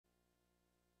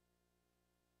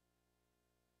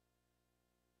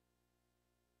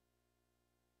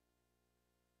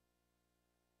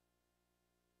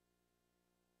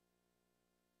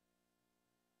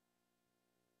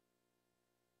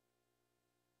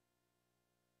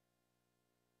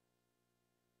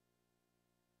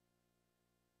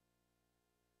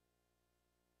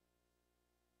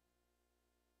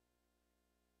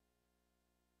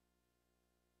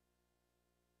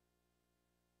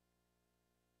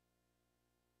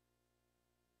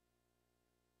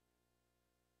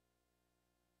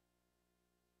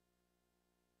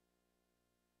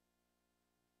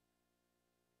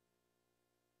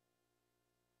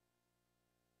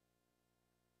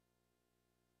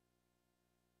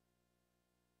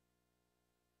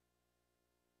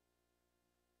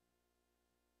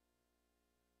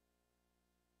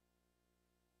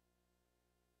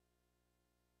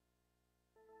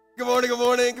Good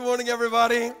morning,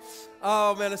 everybody.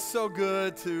 Oh, man, it's so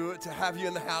good to have you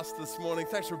in the house this morning.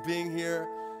 Thanks for being here.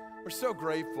 We're so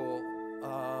grateful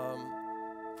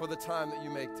for the time that you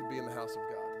make to be in the house of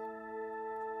God.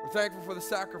 We're thankful for the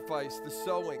sacrifice, the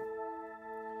sowing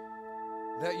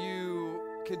that you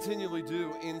continually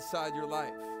do inside your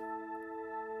life.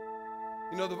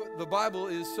 You know, the Bible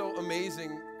is so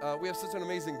amazing. We have such an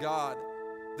amazing God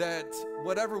that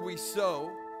whatever we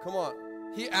sow, come on,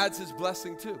 He adds His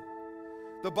blessing too.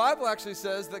 The Bible actually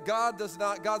says that God's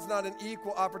not an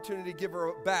equal opportunity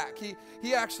giver back.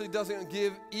 He actually doesn't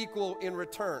give equal in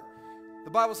return.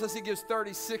 The Bible says He gives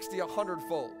 30, 60,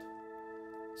 100-fold.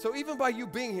 So even by you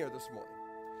being here this morning,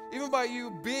 even by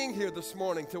you being here this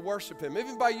morning to worship Him,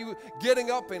 even by you getting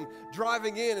up and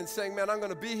driving in and saying, man, I'm going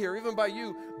to be here, even by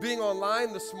you being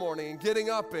online this morning and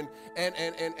getting up and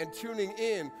tuning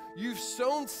in, you've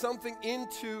sown something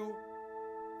into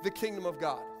the kingdom of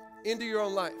God, into your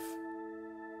own life.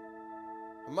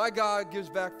 And my God gives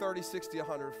back 30, 60,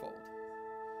 100-fold.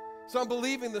 So I'm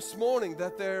believing this morning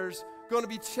that there's going to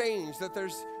be change, that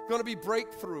there's going to be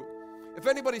breakthrough. If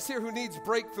anybody's here who needs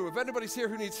breakthrough, if anybody's here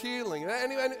who needs healing,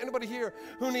 anybody here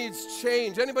who needs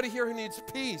change, anybody here who needs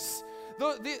peace,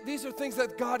 these are things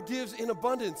that God gives in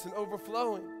abundance and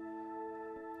overflowing.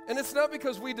 And it's not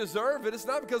because we deserve it. It's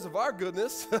not because of our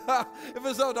goodness. If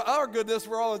it's out of our goodness,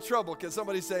 we're all in trouble. Can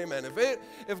somebody say amen?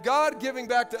 If God giving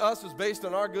back to us was based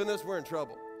on our goodness, we're in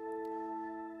trouble.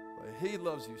 But He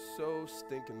loves you so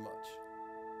stinking much.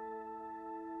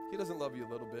 He doesn't love you a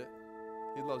little bit.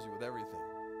 He loves you with everything.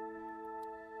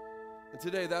 And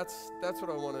today, that's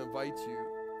what I want to invite you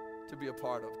to be a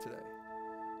part of today.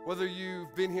 Whether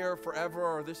you've been here forever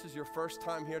or this is your first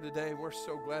time here today, we're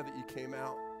so glad that you came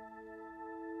out.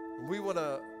 We want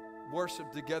to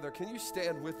worship together. Can you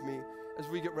stand with me as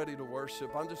we get ready to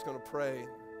worship? I'm just going to pray.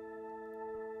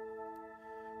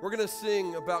 We're going to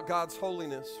sing about God's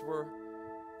holiness. We're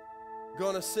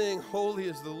going to sing, Holy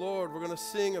is the Lord. We're going to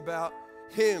sing about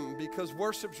Him because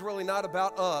worship's really not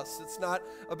about us. It's not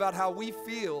about how we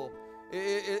feel.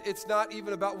 It's not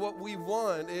even about what we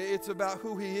want. It's about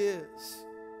who He is.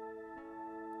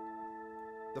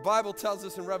 The Bible tells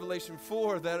us in Revelation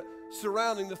 4 that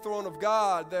surrounding the throne of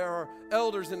God, there are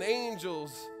elders and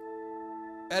angels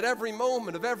at every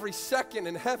moment of every second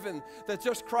in heaven that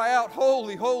just cry out,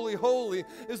 holy, holy, holy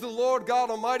is the Lord God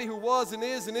Almighty who was and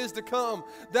is to come.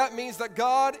 That means that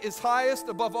God is highest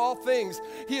above all things.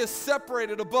 He is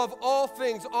separated above all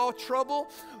things, all trouble,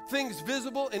 things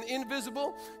visible and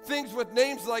invisible, things with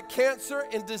names like cancer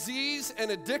and disease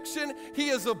and addiction. He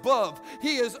is above.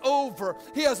 He is over.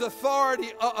 He has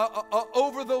authority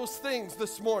over those things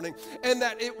this morning. And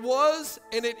that it was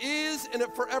and it is and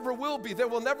it forever will be. There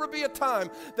will never be a time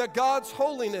that God's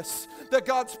holiness, that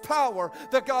God's power,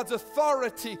 that God's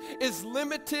authority is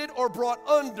limited or brought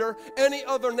under any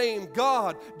other name.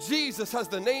 God, Jesus has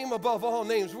the name above all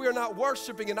names. We are not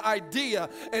worshiping an idea,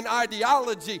 an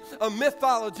ideology, a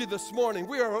mythology this morning.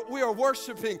 We are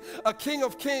worshiping a King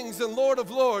of Kings and Lord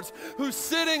of Lords who's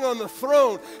sitting on the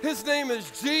throne. His name is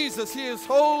Jesus. He is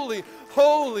holy,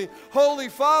 holy, holy.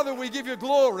 Father, we give you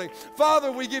glory.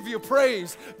 Father, we give you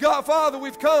praise. God, Father,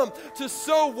 we've come to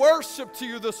sow worship to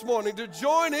you this morning, to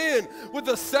join in with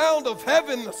the sound of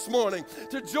heaven this morning,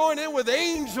 to join in with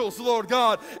angels, Lord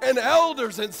God, and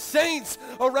elders and saints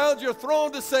around your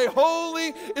throne to say,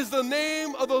 holy is the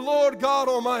name of the Lord God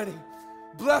Almighty.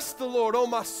 Bless the Lord, oh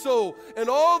my soul, and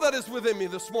all that is within me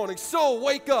this morning. Soul,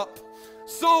 wake up.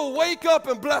 Soul, wake up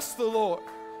and bless the Lord.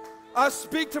 I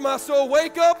speak to my soul,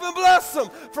 wake up and bless Him.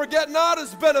 Forget not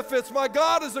His benefits. My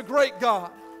God is a great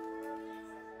God.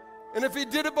 And if He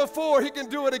did it before, He can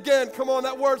do it again. Come on,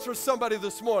 that word's for somebody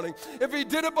this morning. If He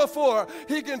did it before,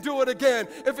 He can do it again.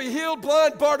 If He healed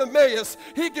blind Bartimaeus,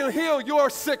 He can heal your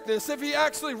sickness. If He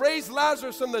actually raised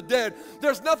Lazarus from the dead,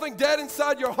 there's nothing dead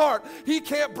inside your heart He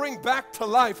can't bring back to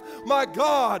life. My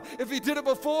God, if He did it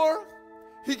before,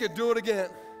 He can do it again.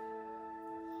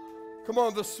 Come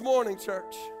on, this morning,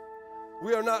 church,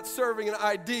 we are not serving an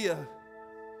idea.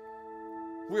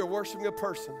 We are worshiping a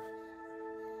person.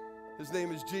 His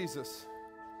name is Jesus.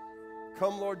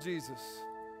 Come, Lord Jesus.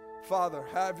 Father,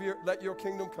 let your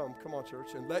kingdom come. Come on,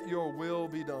 church, and let your will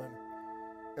be done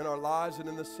in our lives and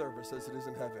in this service as it is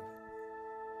in heaven.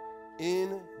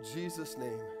 In Jesus'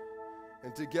 name.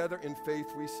 And together in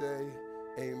faith we say,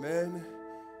 amen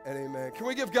and amen. Can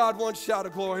we give God one shout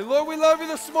of glory? Lord, we love you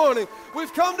this morning.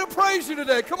 We've come to praise you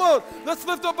today. Come on, let's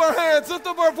lift up our hands, lift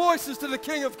up our voices to the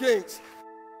King of Kings.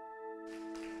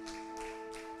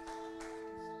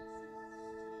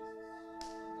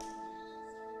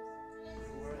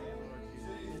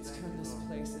 Let's turn this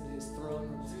place into His throne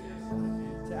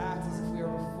room to act as if we are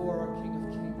before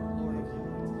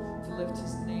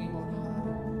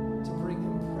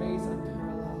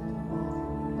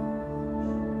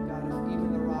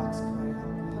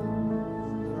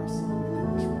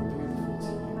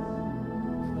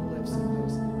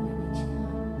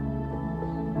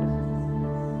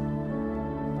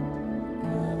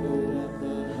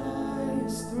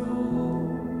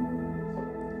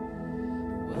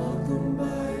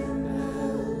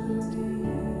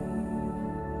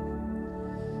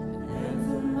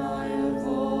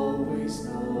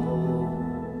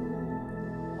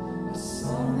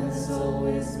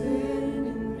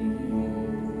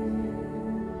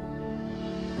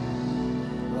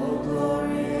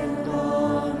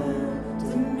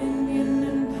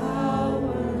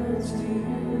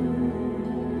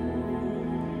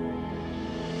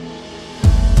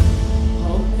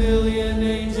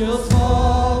angels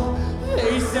fall,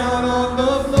 face down on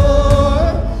the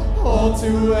floor, all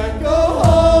to echo,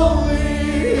 holy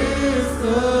is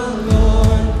the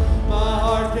Lord. My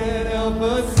heart can't help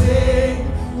but sing,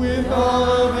 with all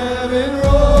of heaven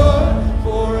roar,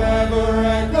 forever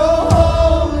echo,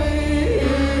 holy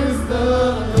is the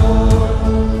Lord.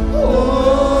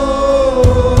 Oh,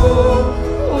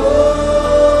 oh,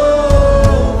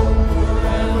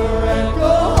 forever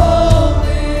echo,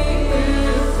 holy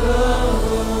is the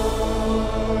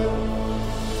Lord.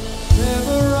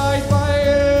 Memorized by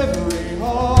every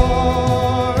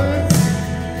heart,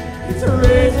 it's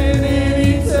written in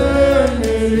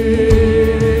eternity,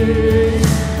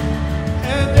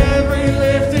 and every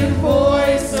lifted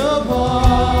voice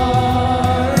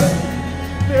apart,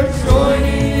 they're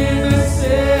joining in the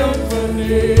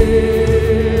symphony.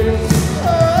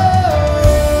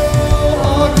 Oh,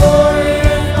 all glory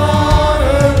and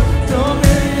honor,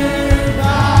 dominion and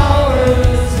power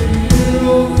to you.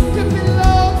 It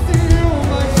belongs to you,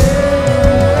 my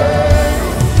King.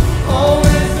 All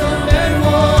wisdom and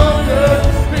wonder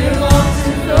belong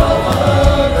to no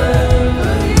other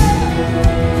but you.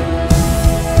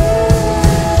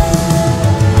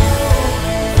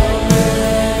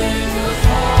 Angels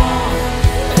fall,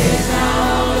 face down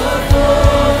on the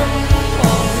floor,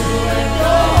 all to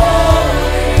echo,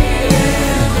 holy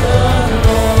is the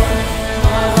Lord.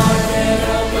 My heart can't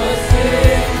help but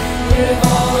sing, with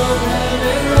all of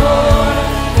heaven roar,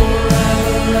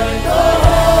 forever echo,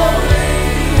 holy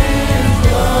is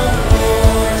the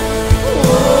Lord. Oh,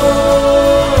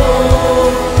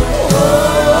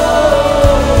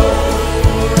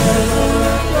 forever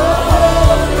echo,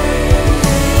 holy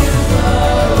is the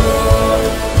Lord.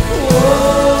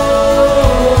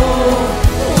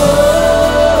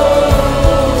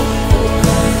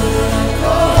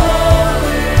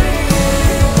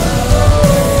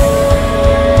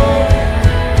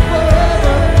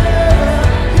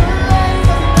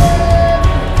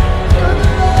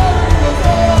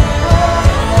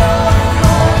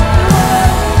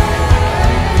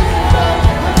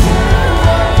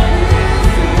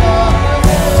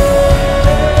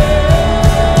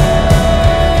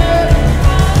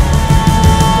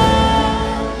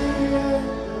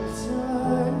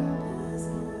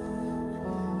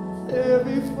 There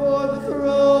before the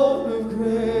throne of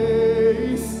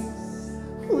grace,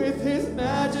 with His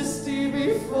majesty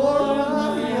before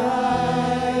my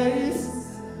eyes,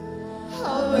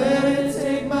 I'll let it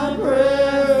take my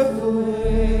breath away.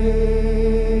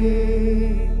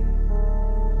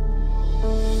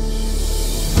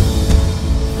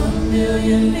 A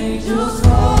million angels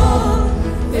fall,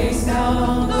 face down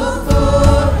on the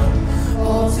floor,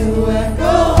 all to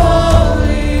echo,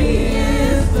 holy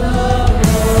is the Lord.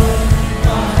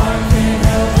 My heart can't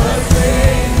help but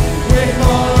sing, with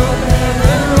all of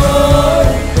heaven roar,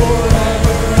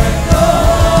 forever echo,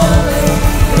 holy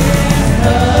is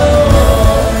the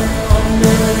Lord. A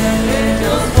million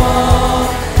angels fall,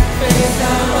 face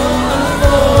down on the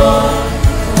floor,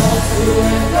 all to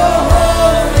echo,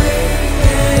 holy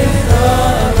is the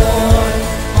Lord.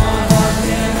 My heart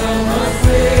can't help but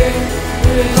sing,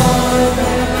 with all of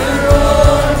heaven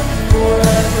roar,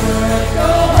 forever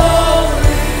echo,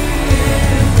 holy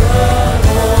is the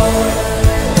Lord.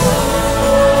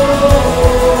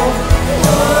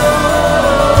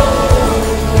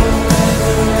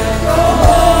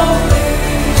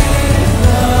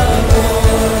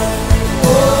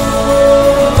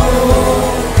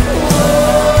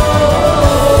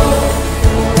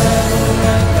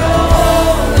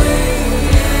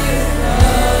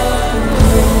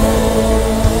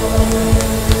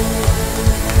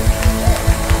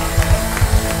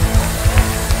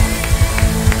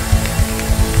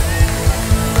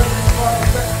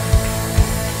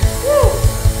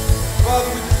 Father,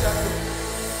 we just echo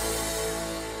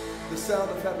the sound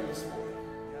of heaven this morning.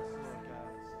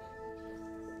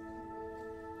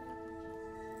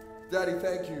 Daddy,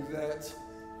 thank you that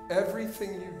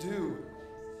everything you do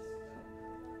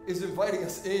is inviting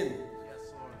us in.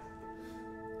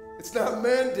 It's not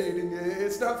mandating it.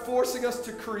 It's not forcing us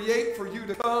to create for you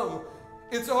to come.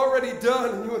 It's already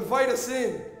done, and you invite us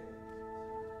in.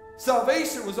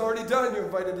 Salvation was already done. You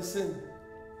invited us in.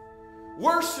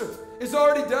 Worship is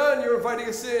already done. You're inviting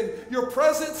us in. Your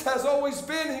presence has always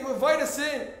been, and you invite us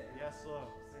in. Yes, Lord.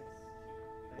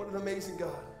 What an amazing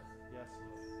God. Yes,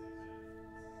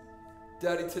 Lord.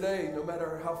 Daddy, today, no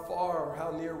matter how far or how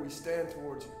near we stand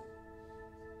towards you,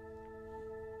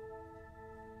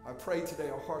 I pray today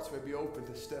our hearts may be open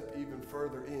to step even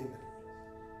further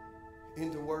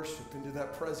into worship, into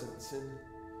that presence, and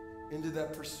into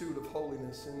that pursuit of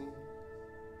holiness, and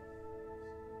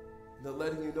the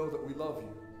letting you know that we love you.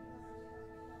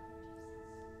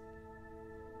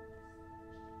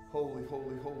 Holy,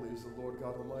 holy, holy is the Lord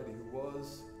God Almighty, who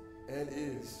was and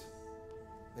is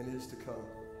to come.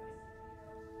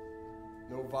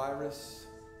 No virus,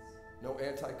 no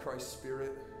antichrist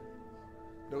spirit,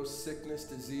 no sickness,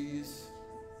 disease,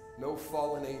 no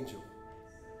fallen angel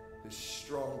is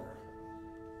stronger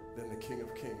than the King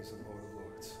of Kings and Lord of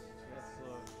Lords. Yes,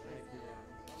 Lord. Thank you,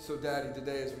 Lord. So, Daddy,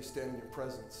 today as we stand in your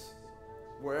presence,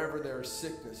 wherever there is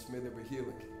sickness, may there be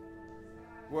healing.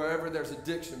 Wherever there's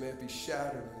addiction, may it be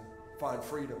shattered and find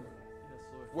freedom. Yes,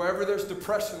 Lord. Wherever there's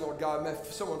depression, Lord God, may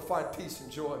someone find peace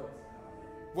and joy.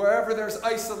 Wherever there's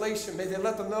isolation, may they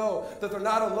let them know that they're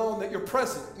not alone, that you're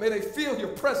present. May they feel your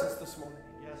presence this morning.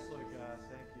 Yes, Lord God.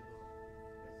 Thank you,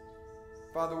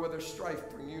 Lord. Father, where there's strife,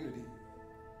 bring unity.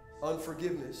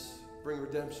 Unforgiveness, bring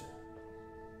redemption.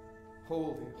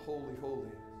 Holy, holy, holy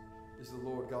is the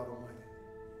Lord God Almighty.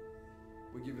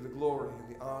 We give you the glory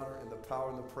and the honor and the power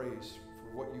and the praise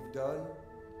for what you've done,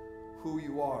 who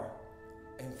you are,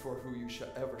 and for who you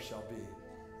ever shall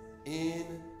be.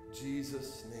 In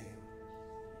Jesus' name.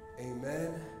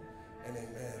 Amen and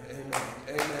amen. Amen.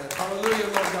 Amen. Hallelujah,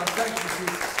 Lord God. Thank you,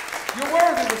 Jesus. You're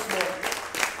worthy this morning.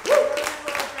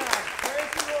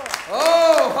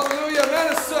 Oh, hallelujah.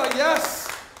 Man, it's yes.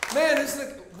 Man, isn't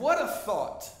it, what a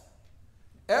thought.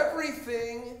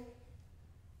 Everything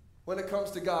when it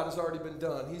comes to God has already been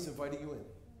done. He's inviting you in.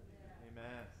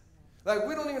 Amen. Like,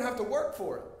 we don't even have to work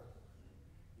for it.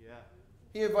 Yeah.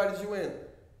 He invited you in.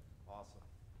 Awesome.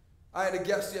 I had a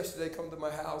guest yesterday come to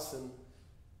my house,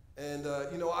 and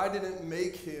I didn't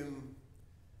make him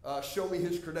show me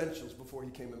his credentials before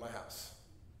he came to my house.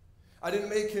 I didn't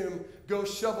make him go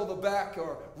shovel the back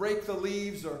or rake the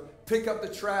leaves or pick up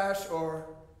the trash or...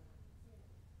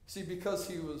 See, because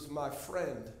he was my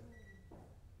friend,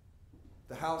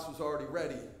 the house was already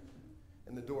ready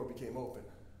and the door became open.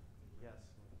 Yes.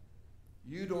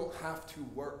 You don't have to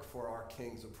work for our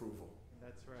King's approval.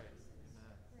 That's right.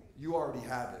 Amen. You already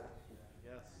have it.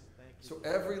 Yes. Thank you. So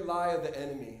every lie of the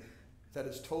enemy that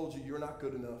has told you you're not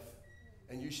good enough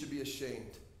and you should be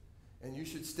ashamed and you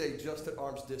should stay just at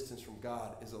arm's distance from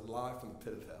God is a lie from the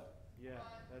pit of hell. Yeah,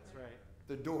 that's right.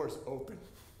 The door is open.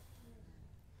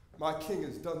 My King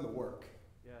has done the work.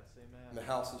 Yes, amen. And the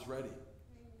house is ready.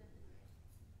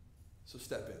 So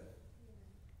step in.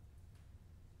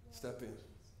 Step in.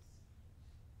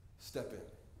 Step in.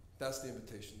 That's the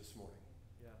invitation this morning.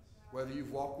 Yes. Whether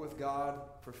you've walked with God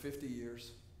for 50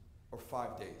 years or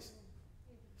 5 days,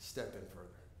 step in further.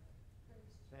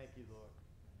 Thank you, Lord.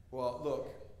 Well, look,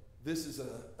 this is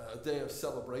a day of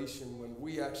celebration when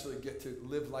we actually get to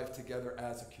live life together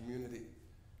as a community.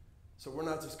 So we're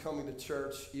not just coming to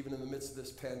church, even in the midst of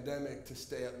this pandemic, to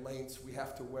stay at lengths. We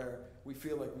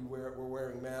feel like we're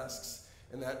wearing masks,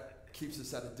 and that keeps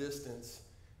us at a distance.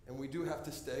 And we do have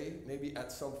to stay, maybe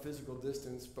at some physical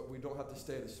distance, but we don't have to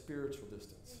stay at a spiritual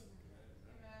distance.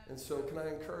 And so can I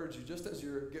encourage you, just as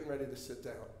you're getting ready to sit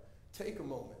down, take a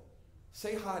moment.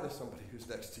 Say hi to somebody who's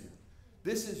next to you.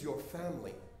 This is your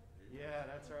family. Yeah,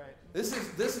 that's right.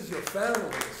 This is your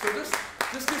family. So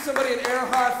just give somebody an air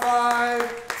high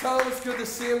five. Tell them it's good to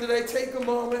see them today. Take a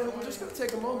moment. We're just going to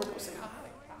take a moment. Go say hi.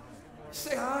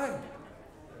 Say hi.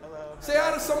 Hello. Say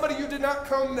hi to somebody you did not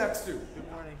come next to.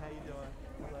 Good morning. How you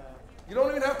doing? Hello. You don't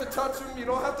even have to touch them. You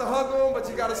don't have to hug them, but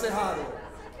you got to say hi to them.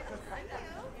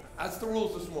 That's the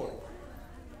rules this morning.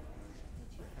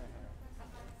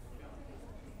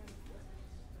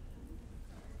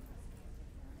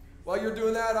 While you're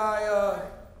doing that,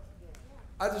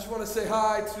 I just want to say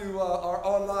hi to our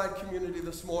online community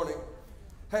this morning.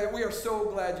 Hey, we are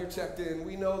so glad you checked in.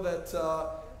 We know that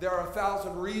there are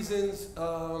 1,000 reasons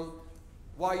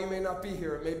why you may not be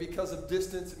here. It may be because of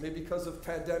distance. It may be because of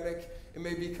pandemic. It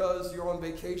may be because you're on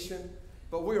vacation.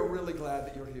 But we are really glad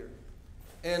that you're here.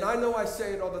 And I know I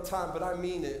say it all the time, but I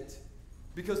mean it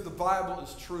because the Bible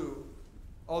is true.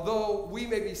 Although we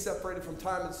may be separated from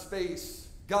time and space,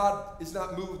 God is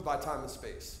not moved by time and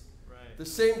space. Right. The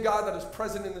same God that is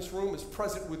present in this room is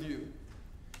present with you.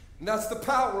 And that's the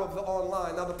power of the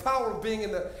online. Now, the power of being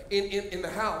in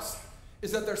the house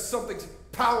is that there's something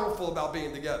powerful about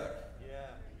being together. Yeah.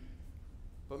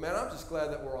 But man, I'm just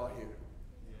glad that we're all here.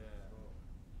 Yeah.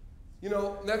 You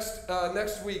know,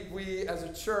 next week, we as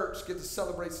a church get to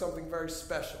celebrate something very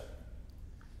special.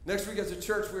 Next week as a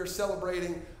church, we are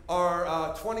celebrating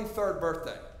our 23rd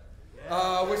birthday.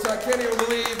 Which I can't even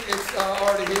believe it's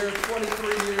already here,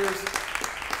 23 years.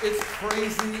 It's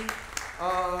crazy.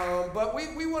 But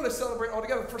we want to celebrate all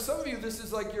together. For some of you, this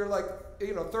is like your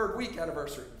third week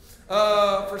anniversary.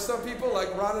 For some people,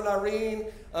 like Ron and Irene,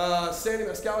 Sandy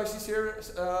Mascali, she's here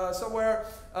somewhere.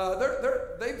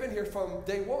 They've been here from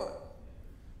day one.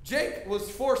 Jake was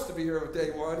forced to be here with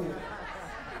day one.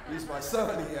 He's my son.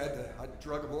 I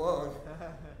drug him along.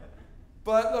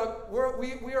 But look,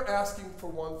 we are asking for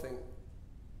one thing.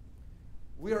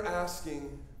 We are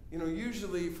asking,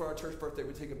 usually for our church birthday,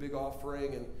 we take a big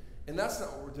offering, and that's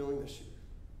not what we're doing this year.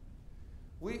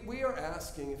 We are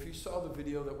asking, if you saw the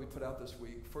video that we put out this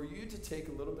week, for you to take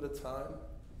a little bit of time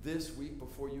this week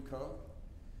before you come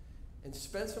and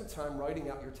spend some time writing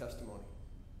out your testimony.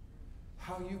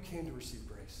 How you came to receive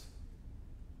grace.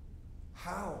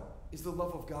 How is the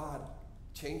love of God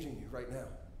changing you right now?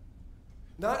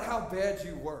 Not how bad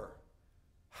you were.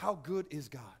 How good is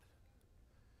God?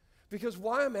 Because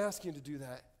why I'm asking you to do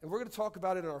that, and we're going to talk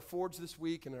about it in our Forge this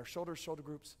week and our shoulder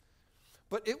groups,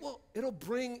 but it'll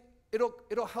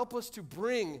help us to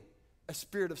bring a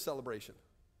spirit of celebration.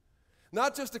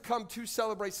 Not just to come to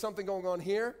celebrate something going on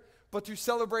here, but to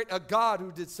celebrate a God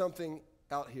who did something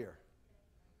out here.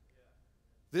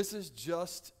 This is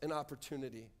just an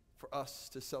opportunity for us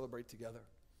to celebrate together.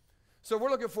 So we're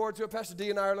looking forward to it. Pastor D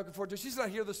and I are looking forward to it. She's not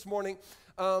here this morning,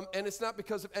 and it's not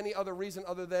because of any other reason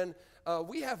other than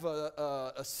we have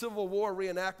a Civil War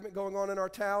reenactment going on in our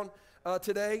town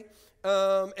today,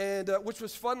 which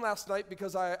was fun last night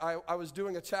because I was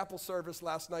doing a chapel service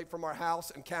last night from our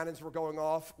house, and cannons were going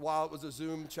off while it was a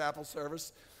Zoom chapel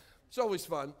service. It's always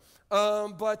fun.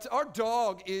 But our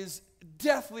dog is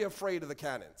deathly afraid of the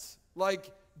cannons,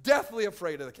 deathly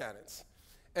afraid of the cannons.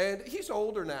 And he's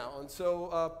older now, and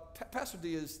so Pastor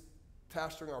D is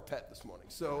pastoring our pet this morning.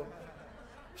 So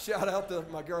shout out to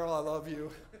my girl, I love you.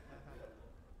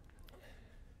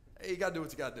 Hey, you got to do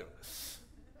what you got to do.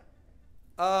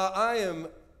 I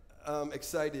am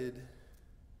excited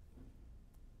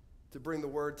to bring the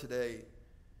word today.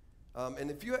 And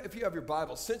if you have your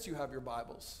Bibles, since you have your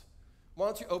Bibles, why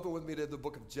don't you open with me to the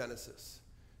book of Genesis.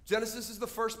 Genesis is the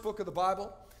first book of the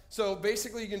Bible. So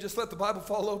basically, you can just let the Bible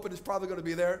fall open. It's probably going to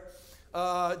be there.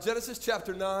 Genesis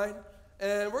chapter 9.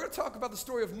 And we're going to talk about the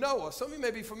story of Noah. Some of you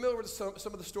may be familiar with some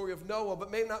of the story of Noah,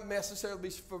 but may not necessarily be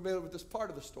familiar with this part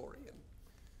of the story.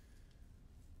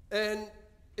 And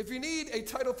if you need a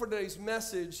title for today's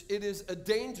message, it is A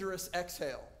Dangerous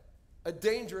Exhale. A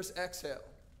Dangerous Exhale.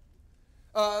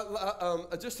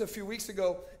 Just a few weeks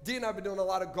ago, Dee and I have been doing a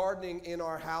lot of gardening in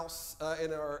our house,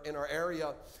 in our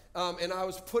area, and I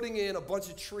was putting in a bunch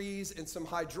of trees and some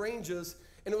hydrangeas,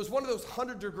 and it was one of those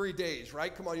 100-degree days,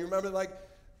 right? Come on, you remember,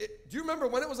 do you remember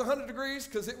when it was 100 degrees?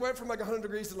 Because it went from 100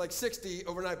 degrees to 60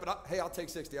 overnight, but hey, I'll take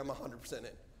 60, I'm 100% in.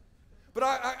 But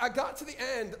I got to the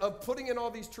end of putting in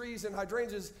all these trees and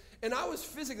hydrangeas, and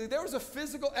there was a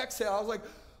physical exhale. I was like,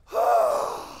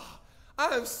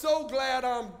 I am so glad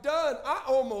I'm done. I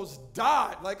almost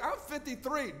died. I'm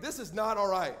 53. This is not all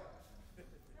right.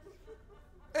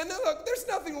 And then look, there's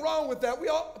nothing wrong with that.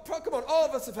 All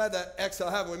of us have had that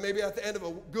exhale, haven't we? Maybe at the end of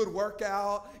a good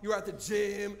workout, you were at the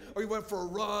gym, or you went for a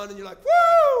run, and you're like,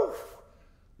 woo!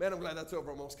 Man, I'm glad that's over.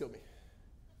 Almost killed me.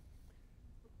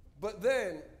 But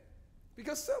then,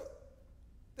 because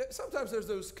sometimes there's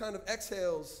those kind of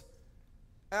exhales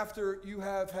after you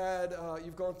have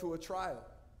you've gone through a trial.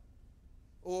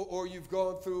 Or you've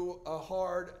gone through a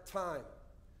hard time.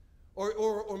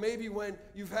 Or maybe when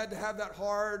you've had to have that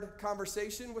hard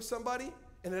conversation with somebody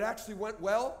and it actually went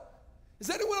well.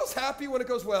 Is anyone else happy when it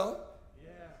goes well?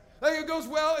 Yeah. It goes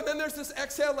well, and then there's this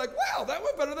exhale wow, that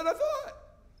went better than I thought.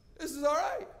 This is all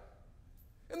right.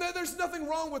 And then there's nothing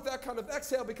wrong with that kind of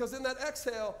exhale, because in that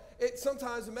exhale, it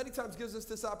sometimes and many times gives us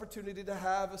this opportunity to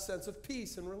have a sense of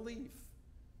peace and relief.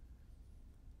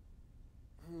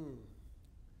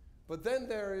 But then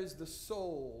there is the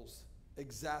soul's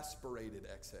exasperated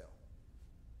exhale.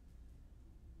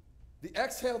 The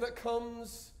exhale that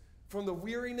comes from the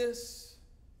weariness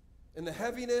and the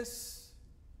heaviness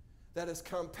that is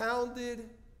compounded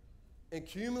and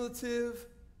cumulative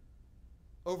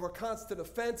over constant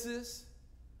offenses,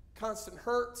 constant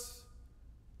hurts,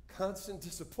 constant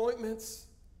disappointments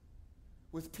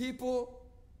with people,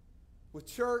 with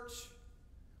church,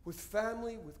 with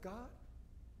family, with God.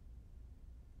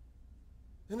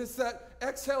 And it's that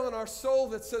exhale in our soul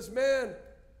that says, man,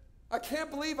 I can't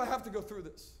believe I have to go through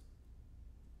this.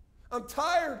 I'm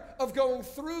tired of going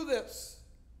through this.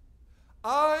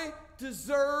 I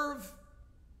deserve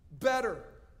better.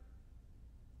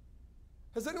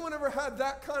 Has anyone ever had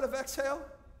that kind of exhale?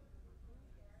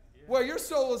 Yeah. Where your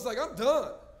soul is I'm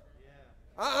done.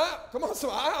 Yeah. Come on,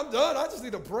 I'm done. I just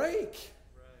need a break.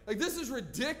 Right. This is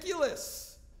ridiculous.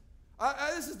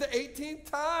 This is the 18th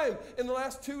time in the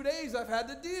last 2 days I've had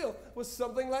to deal with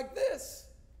something like this.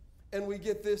 And we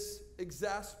get this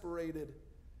exasperated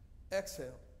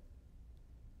exhale.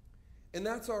 And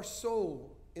that's our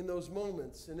soul in those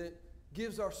moments. And it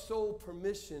gives our soul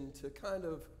permission to kind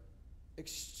of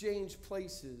exchange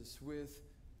places with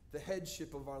the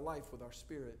headship of our life, with our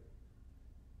spirit.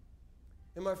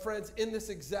 And my friends, in this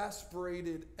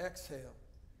exasperated exhale,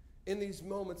 in these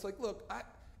moments, like, look,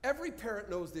 every parent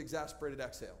knows the exasperated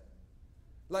exhale.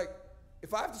 Like,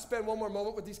 if I have to spend one more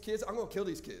moment with these kids, I'm going to kill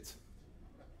these kids.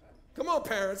 Come on,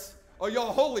 parents. Or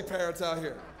y'all holy parents out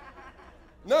here.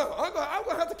 No, I'm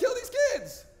going to have to kill these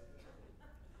kids.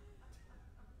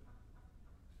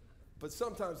 But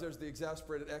sometimes there's the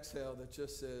exasperated exhale that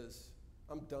just says,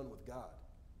 I'm done with God.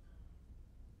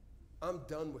 I'm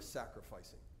done with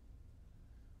sacrificing.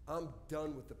 I'm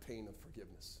done with the pain of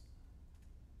forgiveness.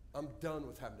 I'm done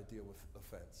with having to deal with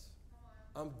offense.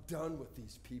 I'm done with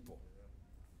these people.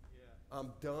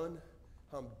 I'm done.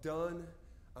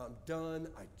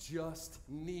 I just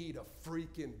need a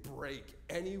freaking break.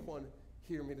 Anyone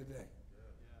hear me today?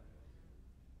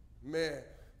 Man,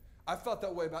 I felt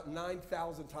that way about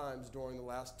 9,000 times during the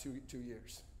last two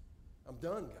years. I'm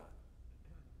done, God.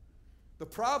 The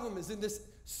problem is in this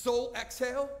soul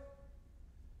exhale,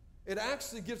 it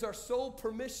actually gives our soul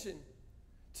permission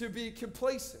to be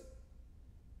complacent,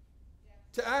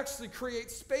 to actually create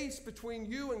space between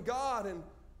you and God and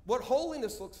what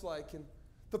holiness looks like and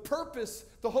the purpose,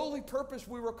 the holy purpose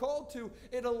we were called to.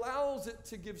 It allows it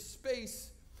to give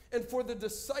space. And for the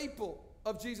disciple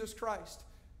of Jesus Christ,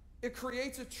 it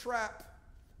creates a trap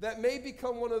that may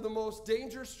become one of the most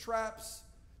dangerous traps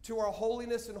to our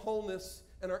holiness and wholeness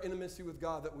and our intimacy with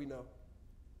God that we know.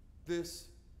 This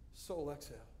soul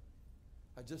exhale.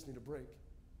 I just need a break.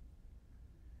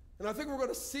 And I think we're going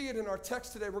to see it in our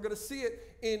text today. We're going to see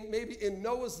it maybe in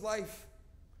Noah's life.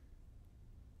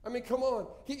 I mean, come on.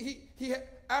 He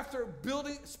after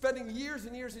spending years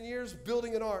and years and years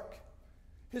building an ark,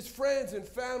 his friends and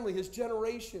family, his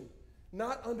generation,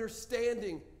 not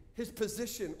understanding his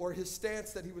position or his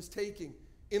stance that he was taking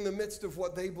in the midst of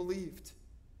what they believed.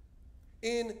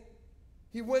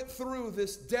 He went through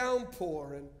this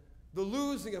downpour and the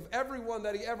losing of everyone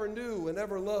that he ever knew and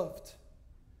ever loved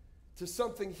to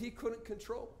something he couldn't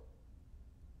control.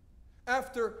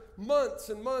 After months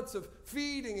and months of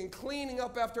feeding and cleaning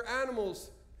up after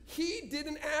animals, he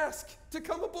didn't ask to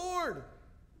come aboard.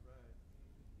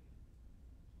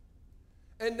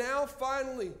 And now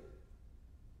finally,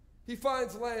 he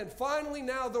finds land. Finally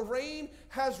now the rain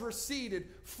has receded.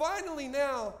 Finally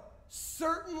now,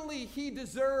 certainly he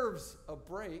deserves a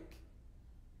break.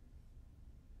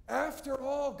 After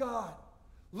all, God,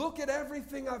 look at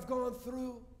everything I've gone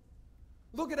through.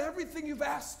 Look at everything you've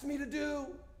asked me to do.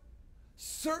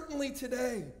 Certainly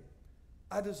today,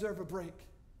 I deserve a break.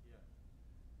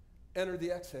 Yeah. Enter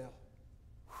the exhale.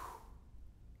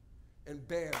 And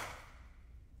bam,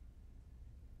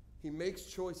 he makes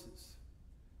choices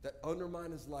that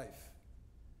undermine his life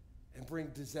and bring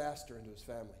disaster into his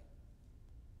family.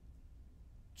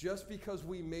 Just because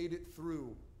we made it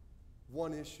through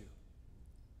one issue,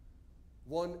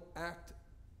 one act,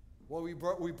 well, we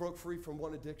broke free from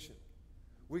one addiction.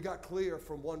 We got clear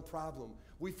from one problem.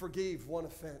 We forgave one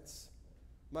offense.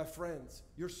 My friends,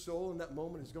 your soul in that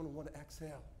moment is going to want to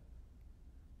exhale.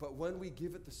 But when we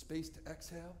give it the space to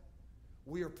exhale,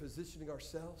 we are positioning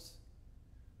ourselves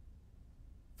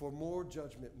for more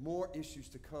judgment, more issues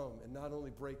to come, and not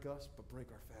only break us, but break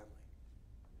our family.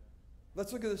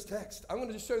 Let's look at this text. I'm going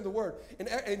to just show you the word.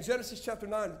 In Genesis chapter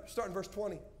 9, starting verse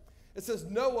 20, it says,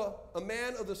 Noah, a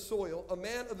man of the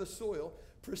soil,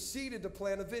 proceeded to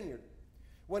plant a vineyard.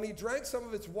 When he drank some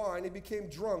of its wine, he became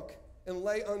drunk and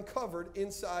lay uncovered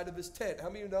inside of his tent. How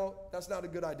many of you know that's not a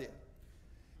good idea?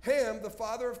 Ham, the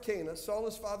father of Canaan, saw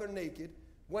his father naked,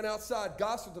 went outside,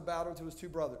 gossiped about him to his two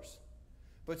brothers.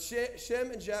 But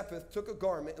Shem and Japheth took a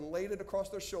garment and laid it across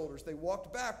their shoulders. They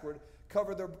walked backward,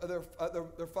 covered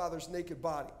their father's naked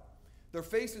body. Their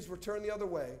faces were turned the other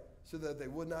way so that they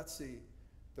would not see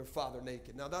their father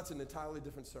naked. Now that's an entirely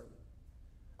different sermon.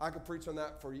 I could preach on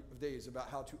that for days about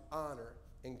how to honor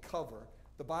and cover.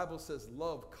 The Bible says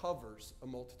love covers a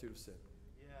multitude of sin.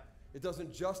 Yeah. It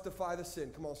doesn't justify the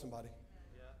sin. Come on, somebody.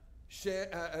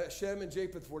 Yeah. Shem and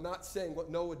Japheth were not saying what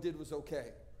Noah did was okay.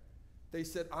 They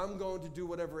said, I'm going to do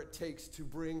whatever it takes to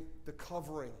bring the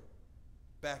covering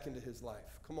back into his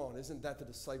life. Come on, isn't that the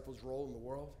disciples' role in the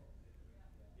world?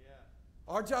 Yeah.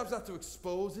 Our job's not to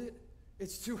expose it.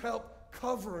 It's to help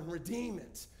cover and redeem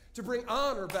it, to bring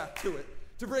honor back to it,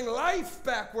 to bring life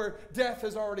back where death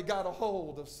has already got a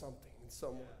hold of something and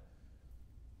someone.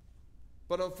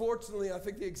 But unfortunately, I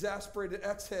think the exasperated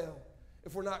exhale,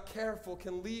 if we're not careful,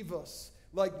 can leave us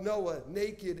like Noah,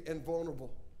 naked and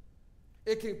vulnerable.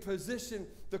 It can position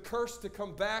the curse to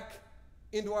come back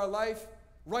into our life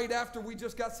right after we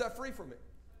just got set free from it.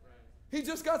 Right. He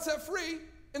just got set free,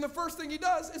 and the first thing he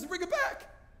does is bring it back.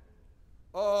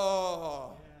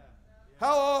 Oh.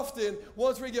 How often,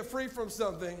 once we get free from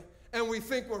something and we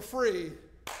think we're free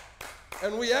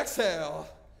and we exhale,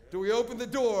 do we open the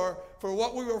door for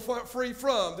what we were free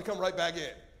from to come right back in?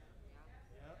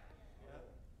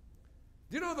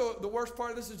 Do you know the worst part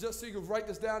of this is, just so you can write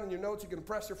this down in your notes, you can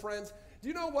impress your friends. Do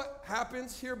you know what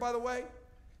happens here, by the way?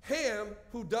 Ham,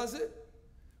 who does it,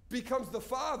 becomes the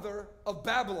father of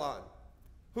Babylon,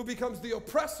 who becomes the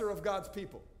oppressor of God's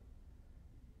people.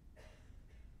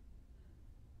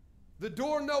 The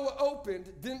door Noah opened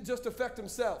didn't just affect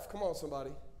himself. Come on, somebody.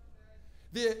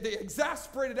 The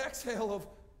exasperated exhale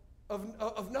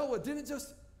of Noah didn't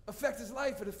just affect his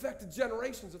life, it affected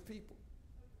generations of people.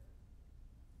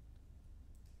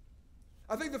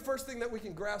 I think the first thing that we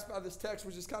can grasp out of this text,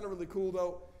 which is kind of really cool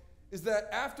though, is that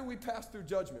after we pass through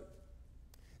judgment,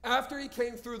 after he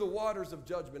came through the waters of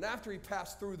judgment, after he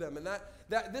passed through them, and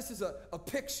that this is a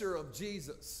picture of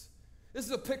Jesus. This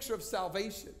is a picture of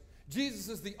salvation. Jesus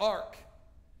is the ark.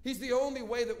 He's the only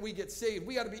way that we get saved.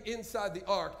 We got to be inside the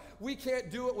ark. We can't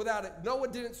do it without it. Noah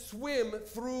didn't swim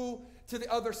through to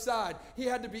the other side. He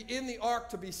had to be in the ark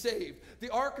to be saved. The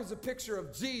ark is a picture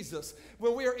of Jesus.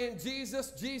 When we are in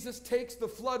Jesus, Jesus takes the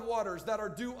floodwaters that are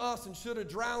due us and should have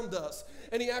drowned us,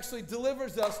 and he actually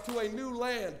delivers us to a new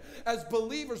land. As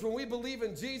believers, when we believe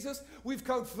in Jesus, we've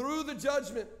come through the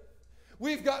judgment.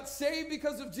 We've got saved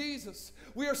because of Jesus.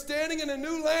 We are standing in a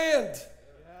new land.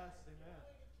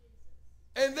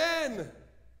 And then,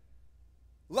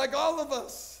 like all of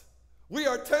us, we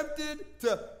are tempted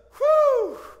to,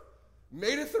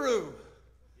 made it through.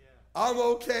 Yeah. I'm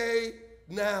okay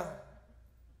now.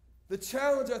 The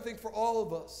challenge, I think, for all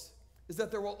of us is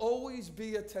that there will always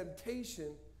be a temptation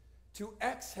to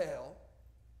exhale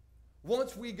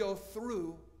once we go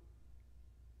through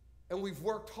and we've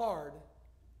worked hard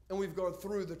and we've gone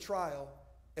through the trial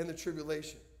and the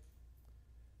tribulation.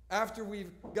 After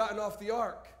we've gotten off the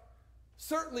ark,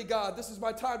 certainly, God, this is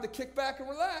my time to kick back and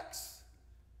relax.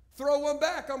 Throw one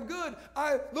back. I'm good.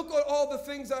 Look at all the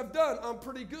things I've done. I'm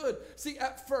pretty good. See,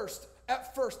 at first,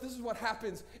 this is what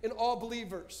happens in all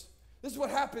believers. This is what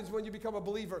happens when you become a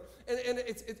believer. And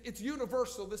it's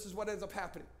universal. This is what ends up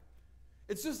happening.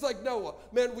 It's just like Noah.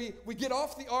 Man, we get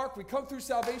off the ark. We come through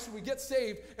salvation. We get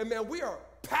saved. And, man, we are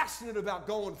passionate about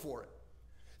going for it.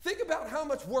 Think about how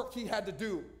much work he had to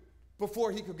do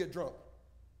before he could get drunk.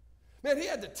 Man, he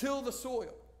had to till the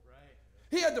soil. Right.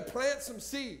 He had to plant some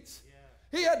seeds.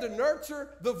 Yeah. He had to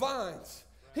nurture the vines.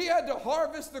 Right. He had to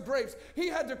harvest the grapes. He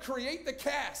had to create the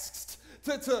casks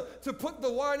to put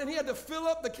the wine in. He had to fill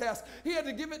up the cask. He had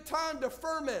to give it time to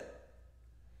ferment.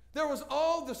 There was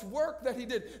all this work that he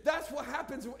did. That's what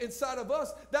happens inside of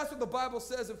us. That's what the Bible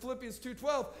says in Philippians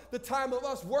 2:12, the time of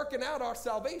us working out our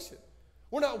salvation.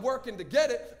 We're not working to get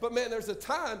it, but man, there's a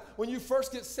time when you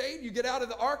first get saved, you get out of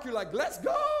the ark, you're like, let's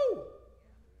go.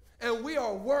 And we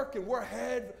are working,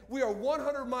 we are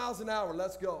 100 miles an hour,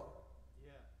 let's go.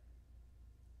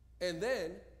 Yeah. And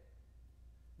then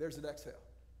there's an exhale.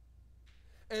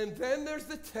 And then there's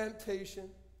the temptation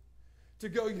to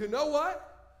go, you know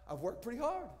what? I've worked pretty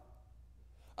hard.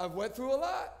 I've went through a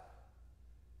lot.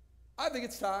 I think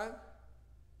it's time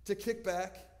to kick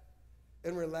back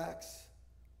and relax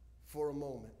for a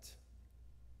moment.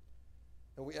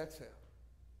 And we exhale.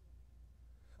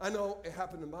 I know it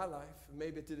happened in my life, and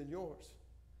maybe it did in yours.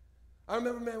 I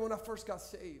remember, man, when I first got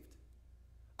saved,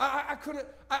 I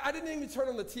didn't even turn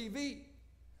on the TV.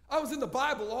 I was in the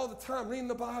Bible all the time, reading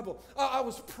the Bible. I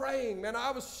was praying, man.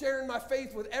 I was sharing my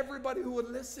faith with everybody who would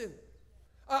listen.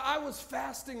 I was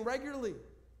fasting regularly.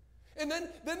 And then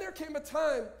there came a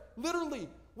time, literally,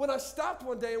 when I stopped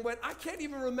one day and went, I can't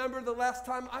even remember the last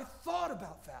time I thought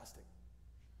about fasting.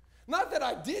 Not that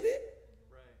I did it.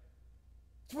 Right.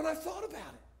 It's when I thought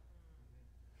about it.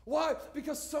 Why?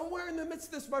 Because somewhere in the midst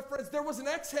of this, my friends, there was an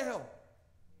exhale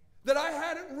that I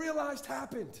hadn't realized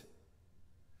happened.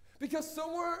 Because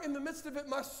somewhere in the midst of it,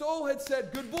 my soul had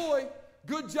said, good boy,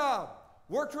 good job,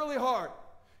 worked really hard.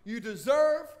 You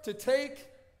deserve to take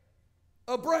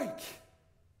a break.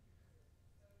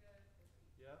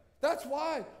 That's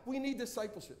why we need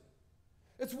discipleship.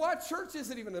 It's why church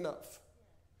isn't even enough.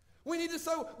 We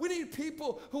need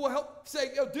people who will help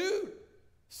say, yo, dude,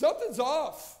 something's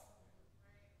off.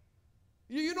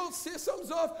 You don't see something's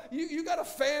off. You got to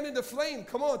fan into flame.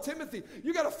 Come on, Timothy.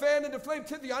 You got to fan into flame.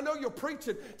 Timothy, I know you're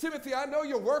preaching. Timothy, I know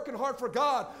you're working hard for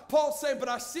God. Paul's saying, but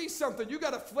I see something. You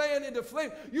got to fan into flame.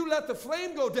 You let the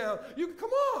flame go down. Come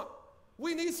on.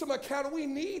 We need some accountability.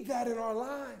 We need that in our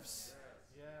lives.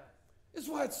 This is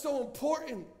why it's so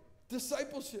important,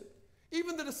 discipleship.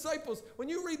 Even the disciples, when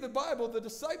you read the Bible, the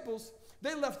disciples,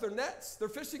 they left their nets, their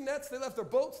fishing nets, they left their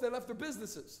boats, they left their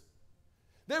businesses.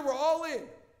 They were all in.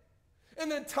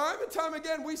 And then time and time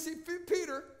again, we see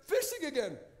Peter fishing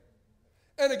again.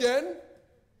 And again.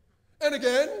 And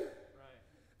again.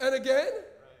 Right. And again.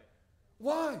 Right.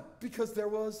 Why? Because there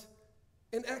was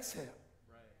an exhale.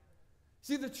 Right.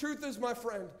 See, the truth is, my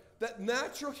friend, that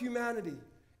natural humanity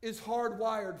is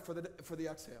hardwired for the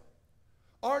exhale.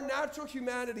 Our natural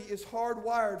humanity is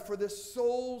hardwired for this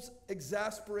soul's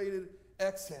exasperated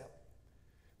exhale.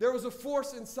 There was a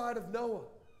force inside of Noah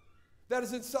that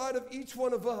is inside of each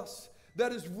one of us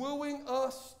that is wooing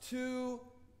us to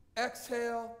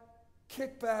exhale,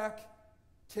 kick back,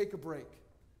 take a break.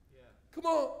 Yeah. Come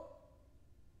on.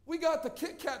 We got the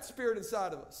Kit Kat spirit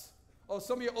inside of us. Oh,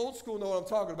 some of you old school know what I'm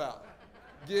talking about.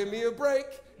 Give me a break.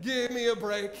 Give me a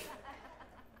break.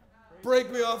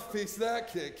 Break me off a piece of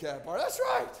that Kit Kat bar. That's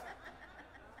right.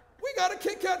 We got a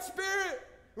Kit Kat spirit.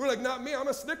 We're like, not me. I'm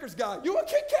a Snickers guy. You a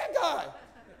Kit Kat guy.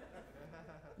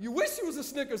 You wish you was a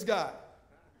Snickers guy.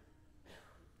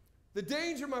 The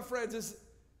danger, my friends, is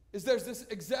there's this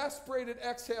exasperated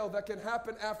exhale that can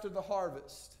happen after the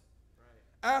harvest,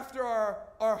 right, after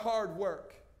our hard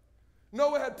work.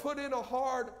 Noah had put in a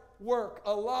lot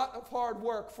of hard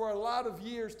work for a lot of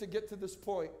years to get to this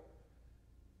point.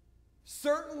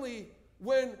 Certainly,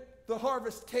 when the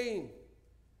harvest came,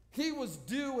 he was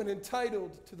due and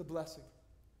entitled to the blessing.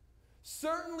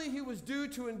 Certainly, he was due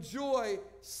to enjoy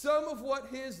some of what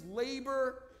his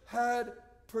labor had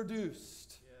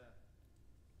produced.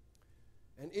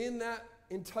 Yeah. And in that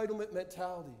entitlement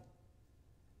mentality,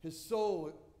 his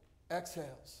soul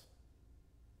exhales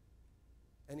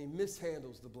and he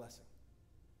mishandles the blessing.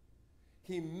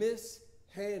 He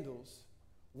mishandles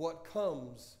what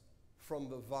comes from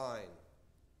the vine.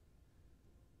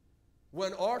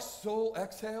 When our soul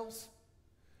exhales,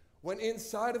 when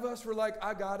inside of us we're like,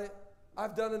 I got it,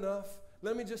 I've done enough,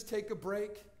 let me just take a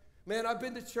break. Man, I've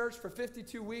been to church for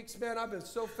 52 weeks. Man, I've been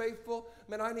so faithful.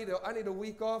 Man, I need a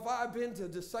week off. I've been to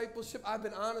discipleship. I've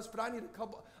been honest, but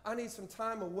I need some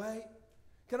time away.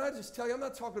 Can I just tell you, I'm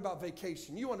not talking about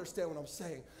vacation. You understand what I'm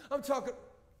saying. I'm talking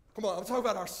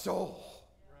about our soul.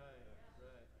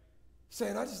 Right.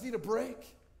 Saying, I just need a break.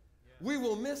 Yeah. We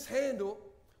will mishandle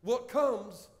what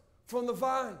comes from the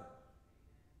vine.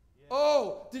 Yeah.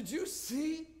 Oh, did you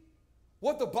see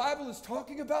what the Bible is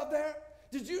talking about there?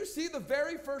 Did you see the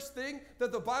very first thing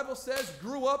that the Bible says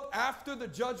grew up after the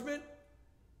judgment?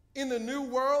 In the new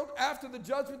world, after the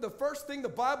judgment, the first thing the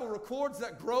Bible records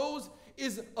that grows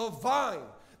is a vine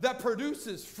that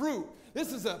produces fruit.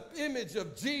 This is an image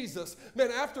of Jesus.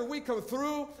 Man, after we come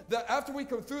through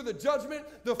the judgment,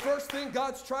 the first thing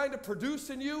God's trying to produce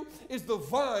in you is the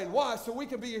vine. Why? So we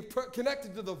can be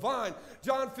connected to the vine.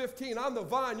 John 15, I'm the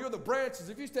vine, you're the branches.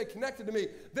 If you stay connected to me,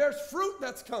 there's fruit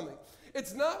that's coming.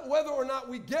 It's not whether or not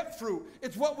we get fruit,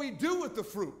 it's what we do with the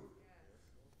fruit.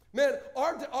 Man,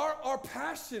 our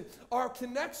passion, our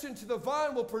connection to the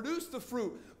vine will produce the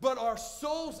fruit, but our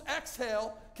soul's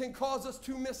exhale can cause us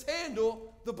to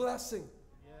mishandle the blessing.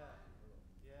 Yeah.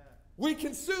 We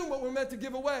consume what we're meant to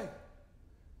give away.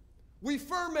 We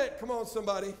ferment, come on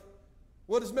somebody,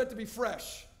 what is meant to be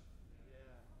fresh. Yeah,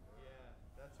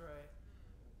 that's right.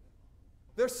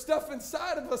 There's stuff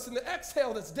inside of us in the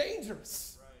exhale that's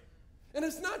dangerous. Right. And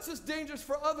it's not just dangerous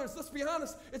for others. Let's be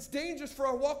honest. It's dangerous for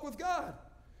our walk with God.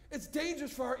 It's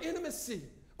dangerous for our intimacy,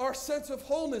 our sense of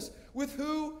wholeness with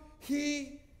who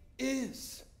He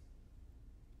is.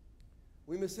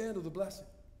 We mishandle the blessing.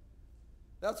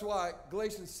 That's why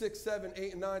Galatians 6, 7,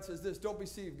 8, and 9 says this, don't be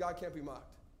deceived, God can't be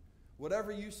mocked.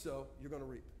 Whatever you sow, you're going to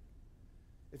reap.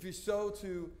 If you sow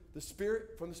to the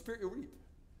Spirit, from the Spirit you'll reap.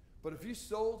 But if you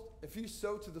sow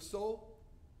to the soul,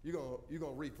 you're going to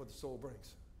reap what the soul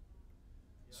brings.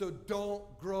 So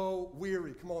don't grow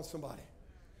weary. Come on, somebody.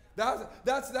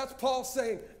 That's Paul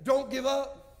saying, don't give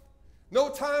up. No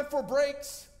time for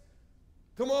breaks.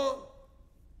 Come on.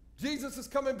 Jesus is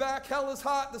coming back. Hell is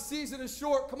hot. The season is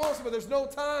short. Come on, somebody. There's no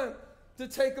time to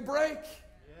take a break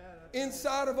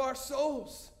inside of our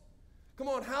souls. Come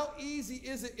on. How easy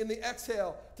is it in the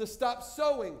exhale to stop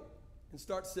sowing and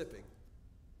start sipping?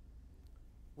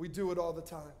 We do it all the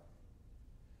time.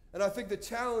 And I think the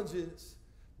challenge is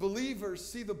believers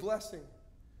see the blessing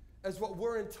as what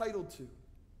we're entitled to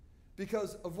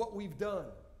because of what we've done,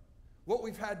 what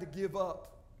we've had to give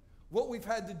up, what we've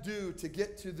had to do to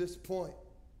get to this point.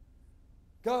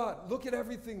 God, look at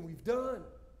everything we've done.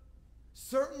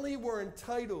 Certainly we're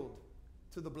entitled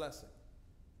to the blessing.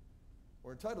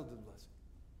 We're entitled to the blessing.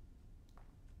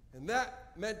 And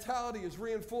that mentality is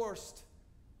reinforced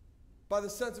by the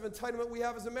sense of entitlement we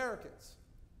have as Americans.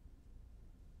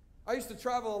 I used to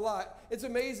travel a lot. It's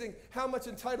amazing how much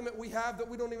entitlement we have that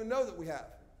we don't even know that we have.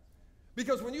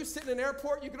 Because when you sit in an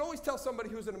airport, you can always tell somebody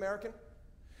who's an American.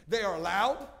 They are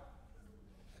loud.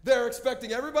 They're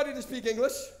expecting everybody to speak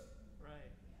English. Right.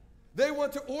 They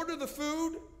want to order the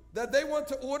food that they want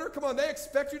to order. Come on, they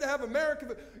expect you to have American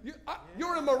food.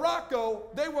 You're in Morocco,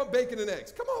 they want bacon and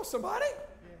eggs. Come on, somebody.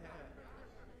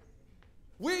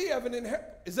 We have an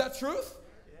inheritance. Is that truth?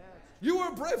 Yeah.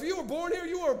 If you were born here,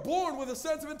 you were born with a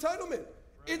sense of entitlement.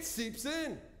 It seeps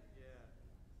in.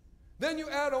 Then you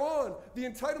add on the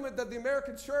entitlement that the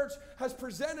American church has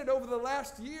presented over the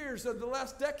last years, or the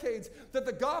last decades, that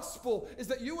the gospel is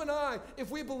that you and I,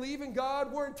 if we believe in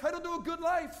God, we're entitled to a good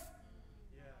life.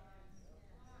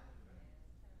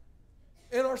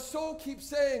 Yeah. And our soul keeps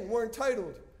saying, we're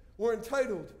entitled, we're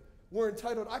entitled, we're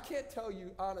entitled. I can't tell you,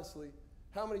 honestly,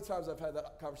 how many times I've had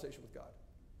that conversation with God.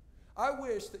 I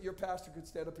wish that your pastor could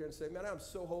stand up here and say, man, I'm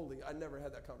so holy, I never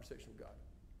had that conversation with God.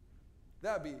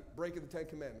 That would be breaking the 10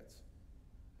 Commandments.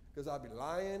 Because I'd be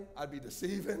lying, I'd be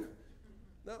deceiving.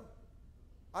 No.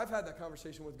 I've had that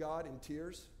conversation with God in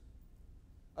tears.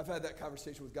 I've had that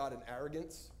conversation with God in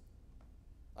arrogance.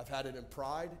 I've had it in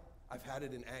pride. I've had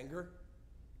it in anger.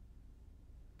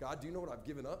 God, do you know what I've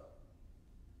given up?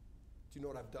 Do you know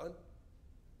what I've done?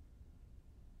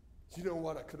 Do you know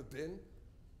what I could have been?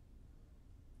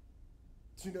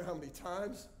 Do you know how many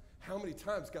times,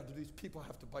 God, do these people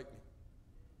have to bite me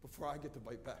before I get to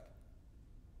bite back?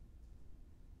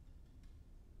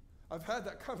 I've had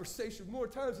that conversation more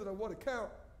times than I want to count.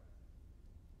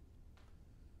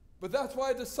 But that's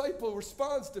why a disciple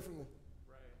responds differently.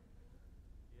 Right.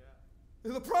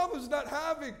 Yeah. The problem is not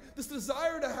having this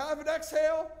desire to have an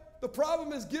exhale. The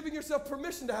problem is giving yourself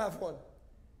permission to have one.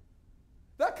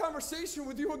 That conversation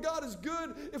with you and God is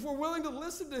good if we're willing to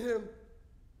listen to Him.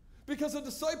 Because a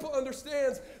disciple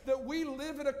understands that we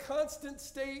live in a constant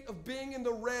state of being in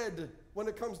the red when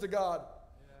it comes to God.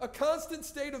 A constant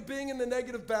state of being in the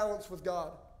negative balance with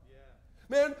God. Yeah.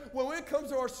 Man, when it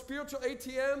comes to our spiritual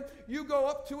ATM, you go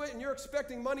up to it and you're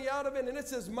expecting money out of it, and it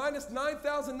says minus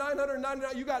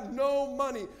 9,999. You got no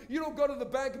money. You don't go to the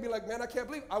bank and be like, man, I can't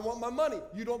believe I want my money.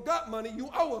 You don't got money. You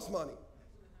owe us money.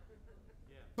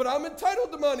 Yeah. But I'm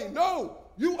entitled to money. No,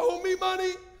 you owe me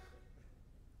money.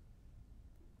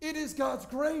 It is God's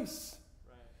grace.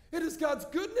 Right. It is God's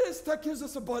goodness that gives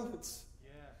us abundance.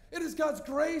 It is God's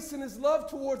grace and His love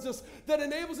towards us that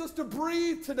enables us to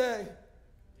breathe today.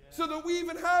 So that we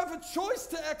even have a choice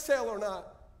to exhale or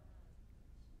not.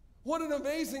 What an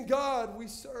amazing God we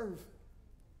serve.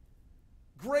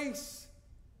 Grace,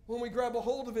 when we grab a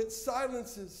hold of it,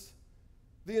 silences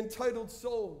the entitled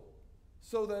soul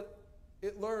so that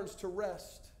it learns to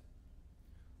rest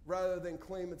rather than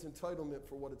claim its entitlement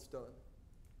for what it's done.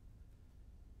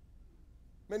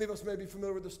 Many of us may be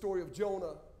familiar with the story of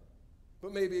Jonah.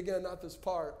 But maybe, again, not this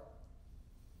part.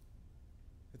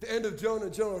 At the end of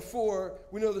Jonah 4,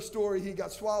 we know the story. He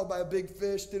got swallowed by a big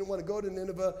fish, didn't want to go to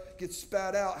Nineveh, gets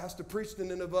spat out, has to preach to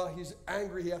Nineveh. He's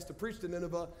angry, he has to preach to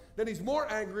Nineveh. Then he's more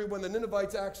angry when the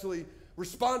Ninevites actually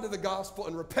respond to the gospel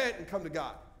and repent and come to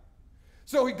God.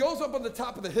 So he goes up on the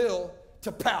top of the hill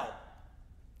to pout,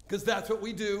 because that's what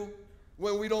we do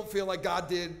when we don't feel like God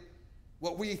did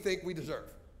what we think we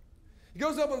deserve. He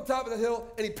goes up on the top of the hill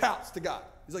and he pouts to God.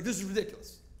 He's like, this is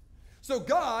ridiculous. So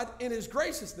God, in His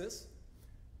graciousness,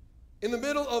 in the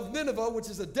middle of Nineveh, which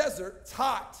is a desert, it's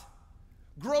hot,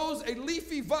 grows a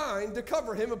leafy vine to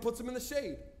cover him and puts him in the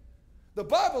shade. The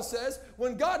Bible says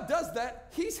when God does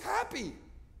that, He's happy.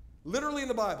 Literally in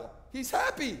the Bible, He's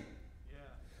happy. Yeah.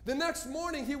 The next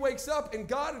morning he wakes up and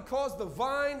God had caused the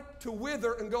vine to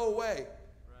wither and go away.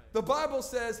 Right. The Bible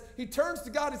says he turns to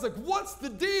God, he's like, what's the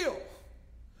deal?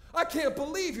 I can't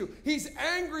believe you. He's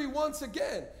angry once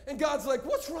again. And God's like,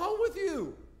 what's wrong with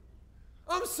you?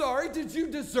 I'm sorry, did you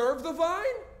deserve the vine?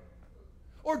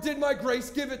 Or did my grace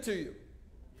give it to you?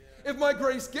 Yeah. If my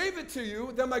grace gave it to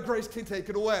you, then my grace can take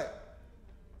it away.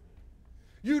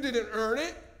 You didn't earn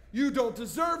it. You don't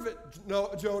deserve it,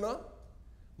 no, Jonah.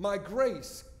 My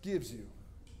grace gives you.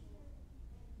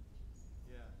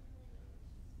 Yeah.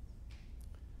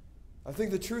 I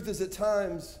think the truth is at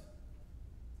times,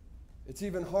 it's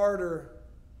even harder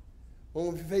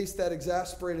when we face that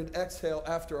exasperated exhale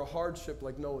after a hardship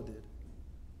like Noah did.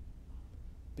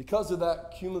 Because of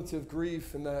that cumulative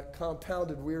grief and that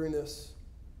compounded weariness,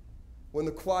 when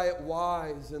the quiet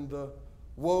whys and the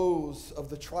woes of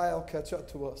the trial catch up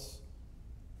to us,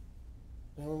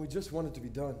 and when we just want it to be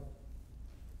done,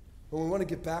 when we want to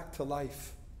get back to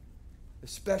life,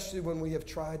 especially when we have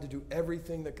tried to do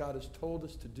everything that God has told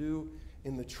us to do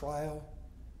in the trial,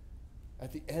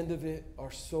 at the end of it,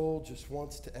 our soul just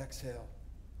wants to exhale.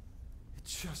 It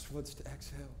just wants to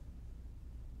exhale.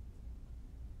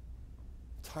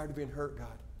 I'm tired of being hurt,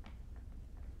 God.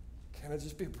 Can it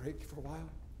just be a break for a while?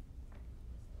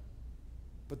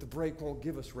 But the break won't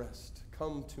give us rest.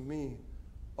 Come to me,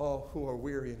 all who are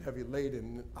weary and heavy laden,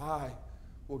 and I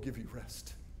will give you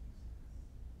rest.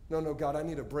 No, God, I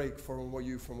need a break from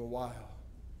you from a while.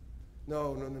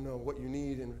 No. What you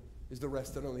need is the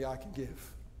rest that only I can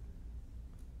give.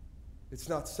 It's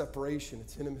not separation,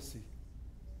 it's intimacy.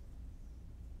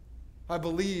 I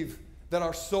believe that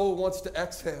our soul wants to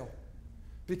exhale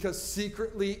because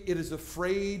secretly it is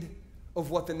afraid of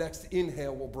what the next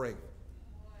inhale will bring.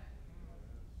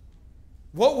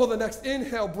 What will the next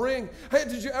inhale bring? Hey,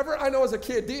 did you ever, I know as a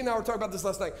kid, Dee and I were talking about this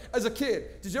last night. As a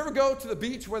kid, did you ever go to the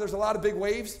beach where there's a lot of big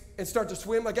waves and start to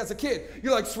swim? Like as a kid,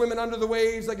 you're like swimming under the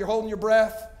waves, like you're holding your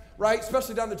breath, right?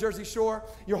 Especially down the Jersey Shore,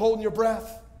 you're holding your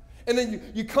breath. And then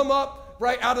you come up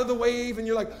right out of the wave and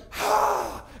you're like,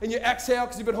 ah, and you exhale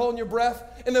because you've been holding your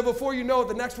breath. And then before you know it,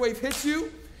 the next wave hits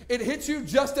you. It hits you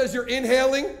just as you're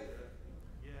inhaling.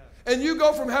 Yeah. And you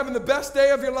go from having the best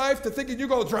day of your life to thinking you're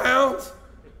going to drown.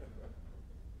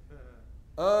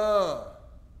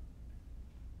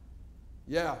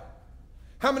 Yeah.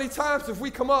 How many times have we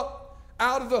come up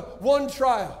out of the one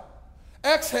trial,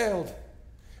 exhaled,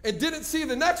 and didn't see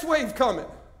the next wave coming?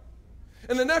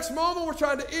 And the next moment we're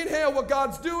trying to inhale what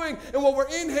God's doing, and what we're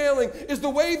inhaling is the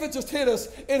wave that just hit us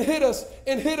and hit us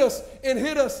and hit us and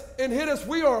hit us and hit us.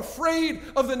 We are afraid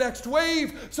of the next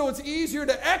wave, so it's easier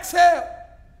to exhale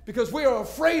because we are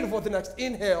afraid of what the next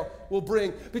inhale will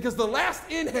bring, because the last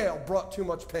inhale brought too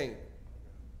much pain.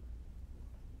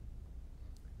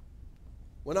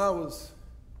 When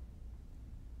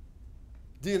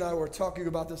Dee and I were talking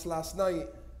about this last night,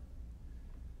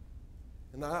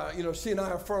 and she and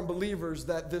I are firm believers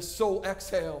that this soul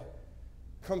exhale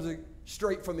comes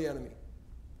straight from the enemy.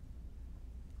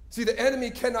 See, the enemy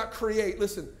cannot create.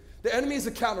 Listen, the enemy is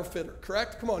a counterfeiter,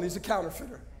 correct? Come on, he's a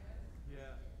counterfeiter. Yeah.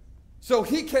 So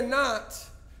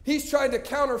he's trying to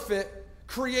counterfeit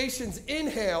creation's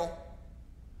inhale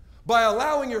by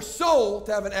allowing your soul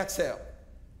to have an exhale.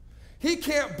 He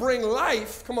can't bring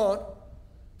life, come on,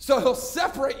 so he'll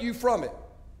separate you from it.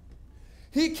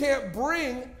 He can't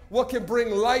bring what can bring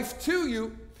life to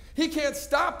you. He can't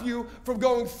stop you from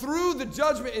going through the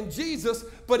judgment in Jesus,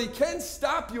 but he can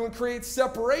stop you and create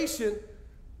separation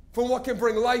from what can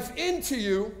bring life into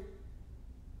you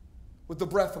with the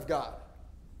breath of God.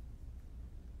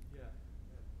 Yeah.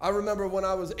 I remember when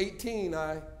I was 18,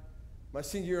 my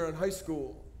senior year in high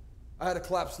school, I had a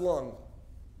collapsed lung.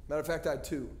 Matter of fact, I had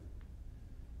two.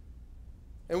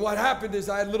 And what happened is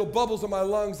I had little bubbles in my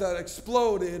lungs that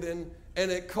exploded, and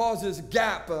it causes a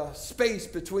gap, a space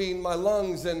between my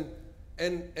lungs and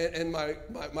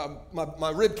my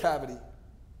rib cavity.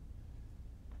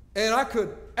 And I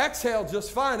could exhale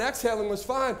just fine. Exhaling was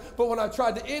fine. But when I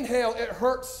tried to inhale, it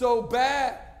hurt so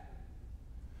bad.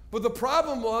 But the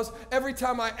problem was, every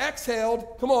time I exhaled,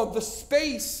 the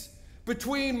space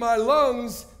between my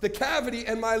lungs, the cavity,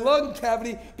 and my lung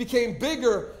cavity became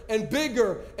bigger and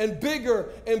bigger and bigger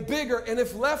and bigger. And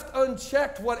if left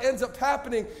unchecked, what ends up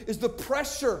happening is the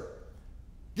pressure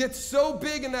gets so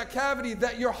big in that cavity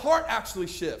that your heart actually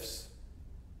shifts.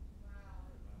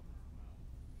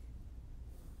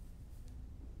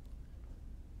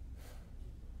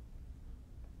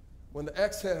 When the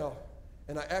exhale,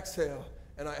 and I exhale,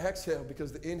 and I exhale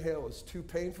because the inhale is too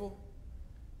painful,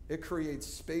 it creates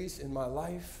space in my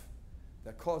life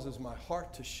that causes my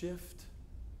heart to shift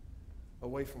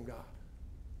away from God.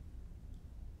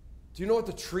 Do you know what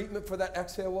the treatment for that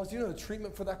exhale was? Do you know the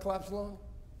treatment for that collapsed lung?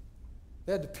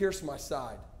 They had to pierce my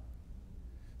side.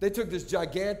 They took this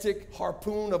gigantic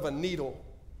harpoon of a needle.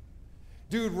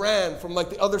 Dude ran from like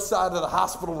the other side of the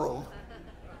hospital room,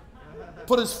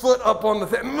 put his foot up on the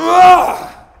thing,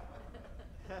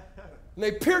 and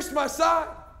they pierced my side.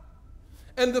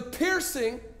 And the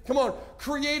piercing,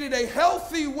 created a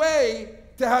healthy way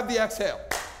to have the exhale.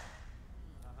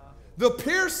 The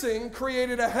piercing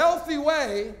created a healthy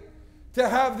way to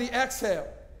have the exhale.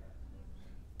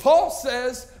 Paul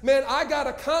says, man, I got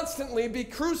to constantly be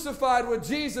crucified with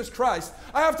Jesus Christ.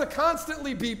 I have to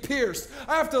constantly be pierced.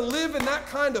 I have to live in that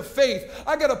kind of faith.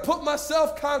 I got to put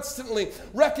myself constantly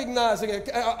recognizing it,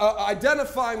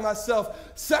 identifying myself,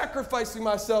 sacrificing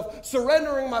myself,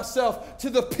 surrendering myself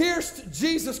to the pierced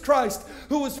Jesus Christ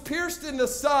who was pierced in the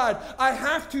side. I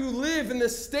have to live in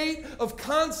this state of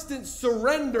constant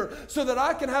surrender so that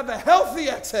I can have a healthy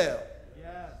exhale.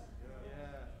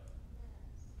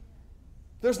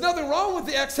 There's nothing wrong with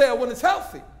the exhale when it's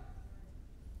healthy.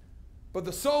 But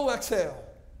the soul exhale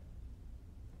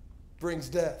brings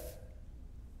death.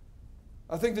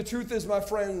 I think the truth is, my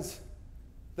friends,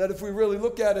 that if we really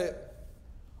look at it,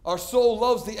 our soul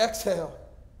loves the exhale.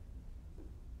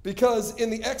 Because in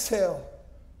the exhale,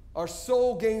 our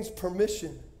soul gains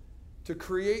permission to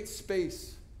create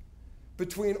space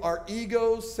between our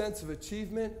ego's sense of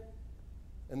achievement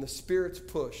and the Spirit's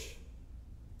push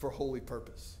for holy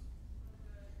purpose.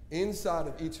 Inside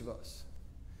of each of us,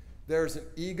 there's an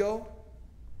ego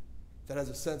that has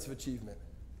a sense of achievement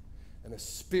and a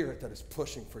spirit that is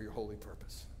pushing for your holy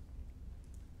purpose.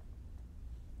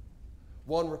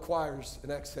 One requires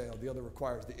an exhale, the other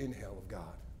requires the inhale of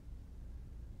God.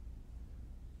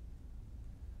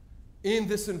 In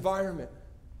this environment,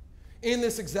 in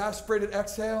this exasperated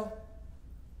exhale,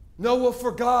 Noah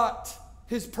forgot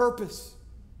his purpose.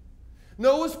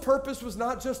 Noah's purpose was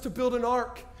not just to build an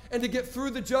ark and to get through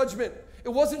the judgment. It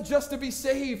wasn't just to be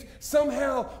saved.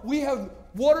 Somehow we have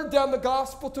watered down the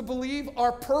gospel to believe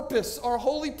our purpose, our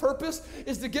holy purpose,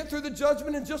 is to get through the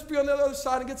judgment and just be on the other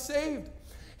side and get saved.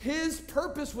 His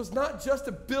purpose was not just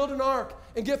to build an ark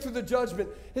and get through the judgment.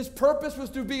 His purpose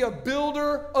was to be a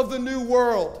builder of the new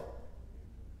world,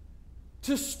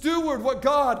 to steward what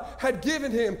God had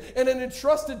given him and had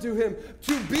entrusted to him,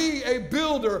 to be a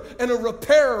builder and a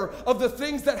repairer of the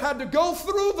things that had to go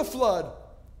through the flood,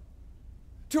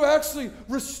 to actually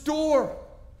restore,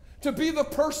 to be the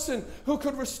person who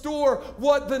could restore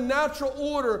what the natural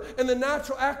order and the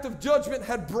natural act of judgment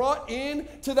had brought in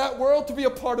to that world, to be a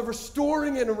part of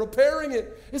restoring it and repairing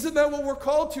it. Isn't that what we're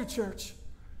called to, church?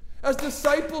 As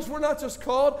disciples, we're not just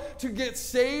called to get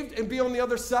saved and be on the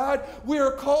other side. We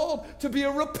are called to be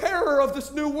a repairer of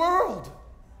this new world,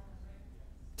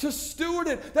 to steward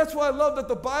it. That's why I love that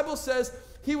the Bible says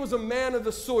he was a man of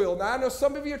the soil. Now, I know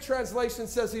some of your translation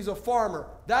says he's a farmer.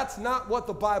 That's not what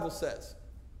the Bible says.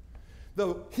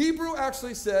 The Hebrew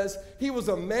actually says he was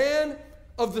a man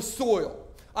of the soil.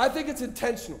 I think it's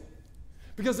intentional,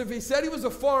 because if he said he was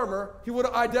a farmer, he would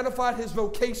have identified his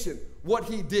vocation, what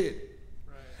he did.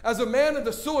 As a man of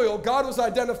the soil, God was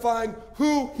identifying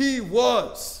who he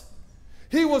was.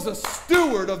 He was a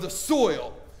steward of the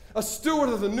soil, a steward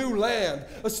of the new land,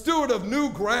 a steward of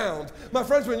new ground. My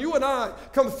friends, when you and I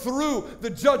come through the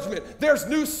judgment, there's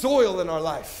new soil in our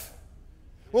life.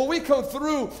 When we come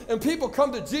through and people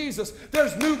come to Jesus,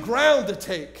 there's new ground to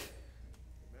take.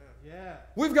 Yeah.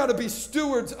 We've got to be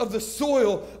stewards of the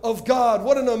soil of God.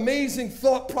 What an amazing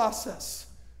thought process.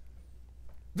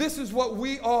 This is what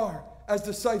we are as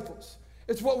disciples.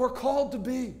 It's what we're called to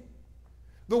be.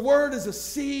 The word is a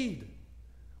seed.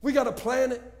 We got to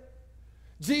plant it.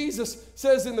 Jesus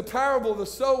says in the parable of the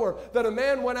sower that a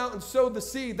man went out and sowed the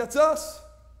seed. That's us.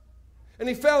 And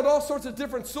he found all sorts of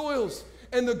different soils.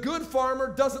 And the good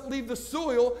farmer doesn't leave the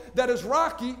soil that is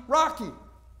rocky.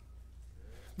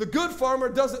 The good farmer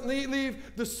doesn't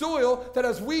leave the soil that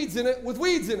has weeds in it with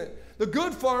weeds in it. The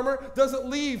good farmer doesn't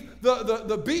leave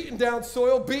the beaten down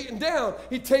soil beaten down.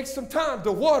 He takes some time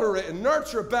to water it and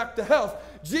nurture it back to health.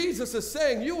 Jesus is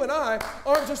saying you and I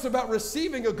aren't just about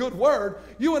receiving a good word.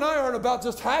 You and I aren't about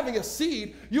just having a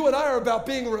seed. You and I are about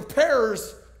being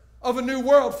repairers of a new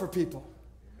world for people.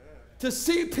 To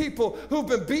see people who've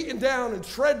been beaten down and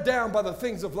tread down by the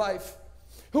things of life,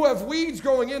 who have weeds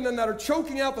growing in them that are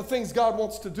choking out the things God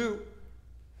wants to do,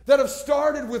 that have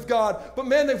started with God, but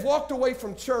man, they've walked away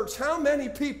from church. How many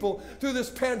people through this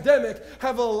pandemic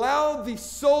have allowed the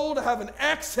soul to have an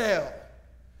exhale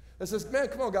that says, man,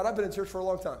 come on, God, I've been in church for a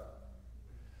long time.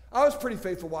 I was pretty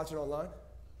faithful watching online.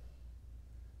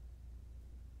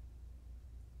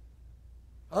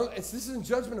 This isn't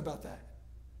judgment about that.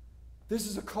 This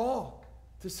is a call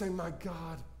to say, my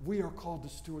God, we are called to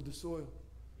steward the soil.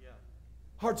 Yeah.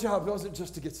 Our job wasn't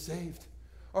just to get saved.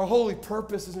 Our holy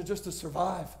purpose isn't just to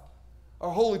survive.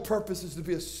 Our holy purpose is to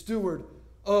be a steward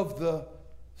of the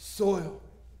soil.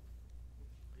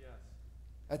 Yes.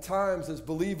 At times, as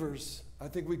believers, I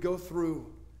think we go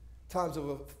through times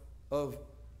of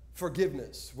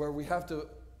forgiveness, where we have to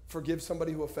forgive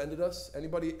somebody who offended us.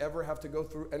 Anybody ever have to go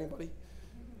through anybody?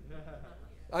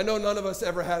 I know none of us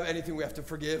ever have anything we have to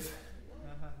forgive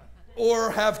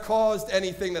or have caused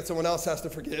anything that someone else has to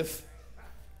forgive.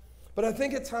 But I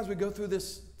think at times we go through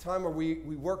this time where we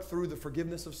work through the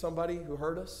forgiveness of somebody who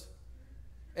hurt us,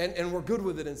 and we're good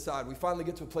with it inside. We finally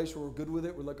get to a place where we're good with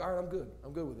it. We're like, all right, I'm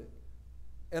good with it.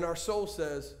 And our soul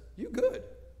says, you good?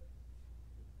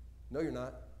 No, you're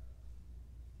not.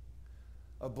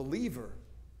 A believer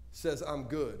says, I'm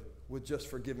good with just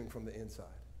forgiving from the inside.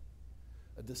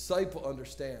 A disciple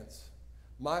understands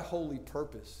my holy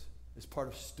purpose is part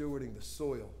of stewarding the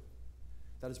soil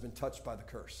that has been touched by the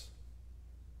curse.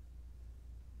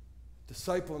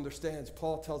 Disciple understands,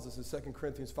 Paul tells us in 2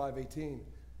 Corinthians 5:18,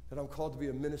 that I'm called to be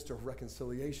a minister of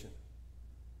reconciliation.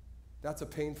 That's a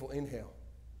painful inhale.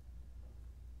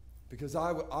 Because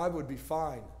I would be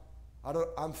fine.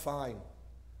 I'm fine.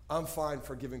 I'm fine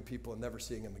forgiving people and never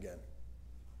seeing them again.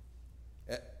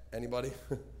 Anybody?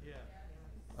 Yeah.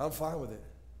 I'm fine with it.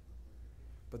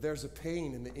 But there's a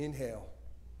pain in the inhale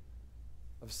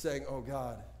of saying, oh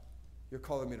God, you're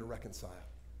calling me to reconcile.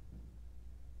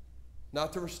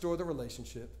 Not to restore the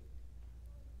relationship,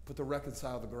 but to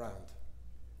reconcile the ground.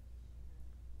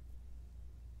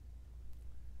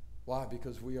 Why?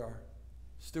 Because we are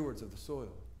stewards of the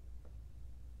soil.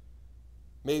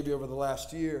 Maybe over the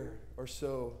last year or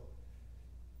so,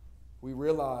 we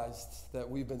realized that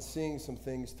we've been seeing some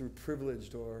things through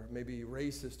privileged or maybe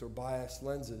racist or biased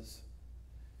lenses.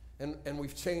 And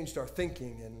we've changed our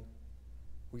thinking and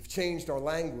we've changed our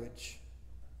language.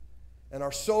 And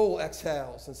our soul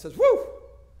exhales and says, whew,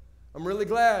 I'm really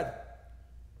glad.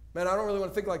 Man, I don't really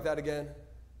want to think like that again.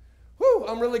 Whew,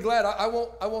 I'm really glad. I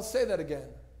won't say that again.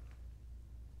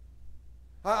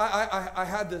 I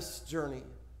had this journey.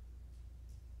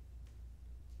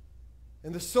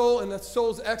 And that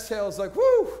soul's exhale is like,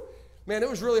 whoo, man, it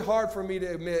was really hard for me to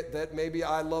admit that maybe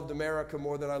I loved America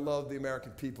more than I loved the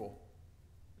American people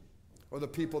or the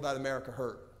people that America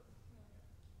hurt.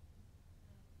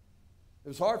 It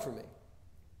was hard for me.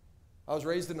 I was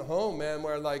raised in a home, man,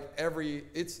 where like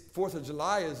 4th of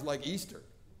July is like Easter.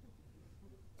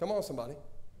 Come on, somebody.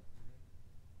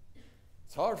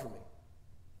 It's hard for me.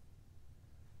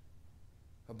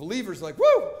 A believer's like,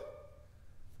 woo!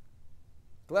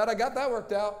 Glad I got that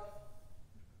worked out.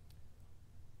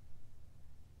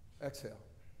 Exhale.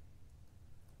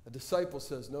 A disciple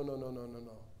says, no.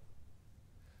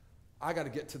 I got to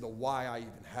get to the why I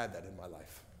even had that in my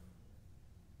life.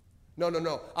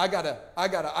 No. I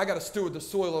gotta steward the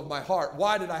soil of my heart.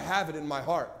 Why did I have it in my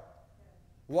heart?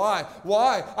 Why?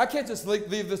 I can't just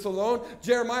leave this alone.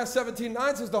 Jeremiah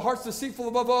 17:9 says the heart's deceitful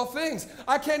above all things.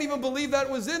 I can't even believe that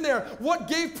was in there. What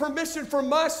gave permission for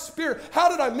my spirit? How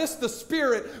did I miss the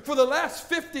Spirit for the last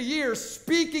 50 years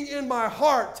speaking in my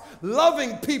heart,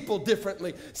 loving people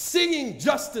differently, singing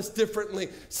justice differently,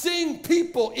 seeing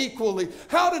people equally?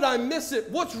 How did I miss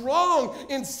it? What's wrong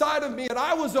inside of me? And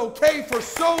I was okay for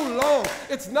so long.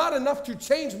 It's not enough to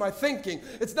change my thinking.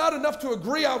 It's not enough to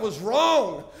agree I was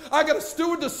wrong. I got to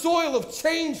steward the soil of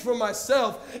change for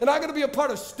myself, and I'm going to be a part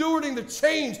of stewarding the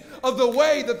change of the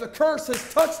way that the curse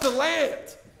has touched the land.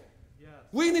 Yes.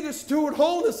 We need to steward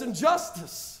wholeness and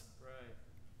justice. Right.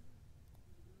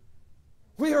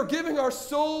 We are giving our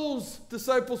souls,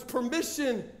 disciples,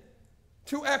 permission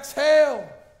to exhale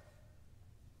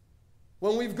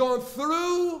when we've gone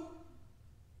through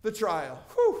the trial.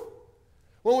 Whew.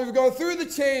 When we've gone through the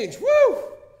change. Woo!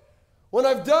 When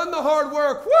I've done the hard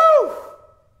work. Woo!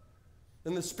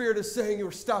 And the Spirit is saying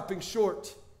you're stopping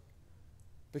short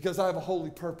because I have a holy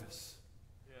purpose.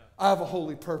 Yeah. I have a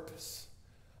holy purpose.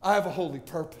 I have a holy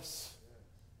purpose.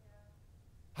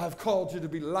 I've called you to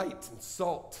be light and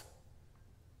salt.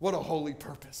 What a holy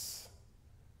purpose.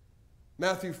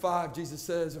 Matthew 5, Jesus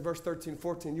says in verse 13,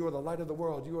 14, you are the light of the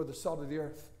world. You are the salt of the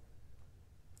earth.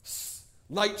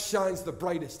 Light shines the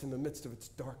brightest in the midst of its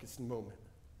darkest moment.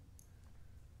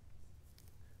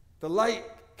 The light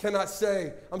cannot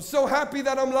say, I'm so happy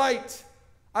that I'm light.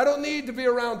 I don't need to be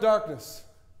around darkness.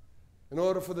 In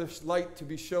order for this light to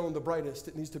be shown the brightest,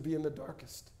 it needs to be in the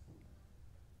darkest.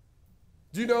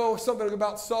 Do you know something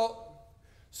about salt?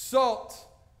 Salt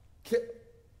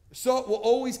will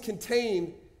always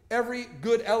contain every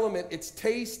good element, its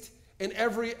taste, and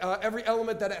every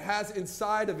element that it has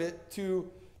inside of it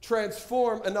to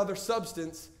transform another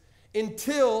substance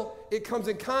until it comes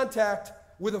in contact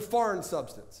with a foreign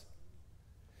substance.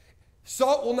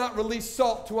 Salt will not release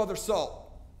salt to other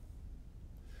salt.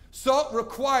 Salt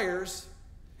requires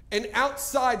an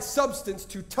outside substance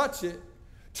to touch it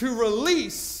to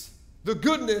release the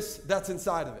goodness that's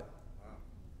inside of it.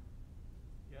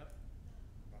 Yep.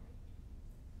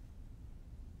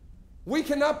 We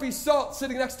cannot be salt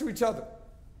sitting next to each other.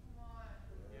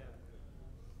 Yeah.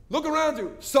 Look around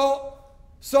you. Salt.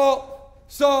 Salt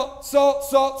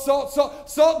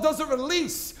doesn't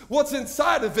release what's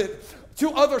inside of it to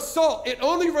other salt. It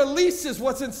only releases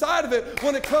what's inside of it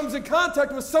when it comes in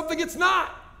contact with something it's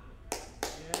not.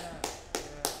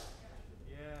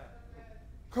 Yeah.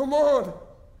 Come on.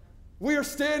 We are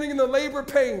standing in the labor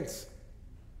pains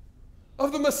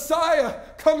of the Messiah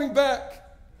coming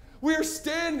back. We are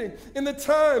standing in the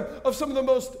time of some of the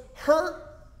most hurt,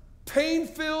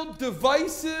 pain-filled,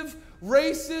 divisive,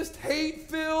 racist,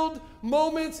 hate-filled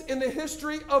moments in the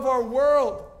history of our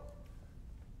world,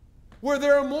 where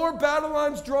there are more battle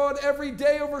lines drawn every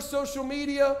day over social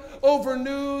media, over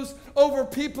news, over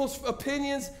people's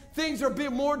opinions. Things are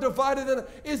being more divided than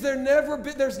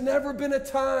there's never been a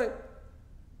time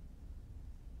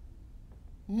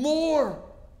more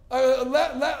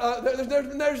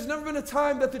There's never been a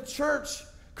time that the church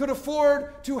could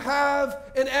afford to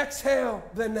have an exhale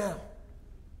than now.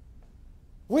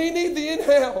 We need the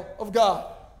inhale of God.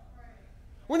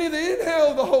 We need the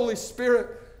inhale of the Holy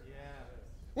Spirit.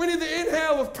 We need the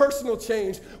inhale of personal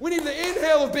change. We need the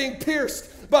inhale of being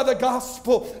pierced by the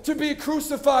gospel, to be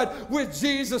crucified with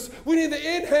Jesus. We need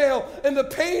the inhale and the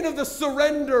pain of the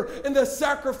surrender and the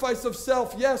sacrifice of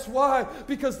self. Yes, why?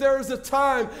 Because there is a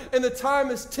time, and the time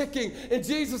is ticking, and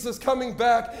Jesus is coming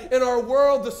back. In our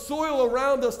world, the soil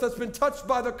around us that's been touched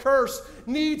by the curse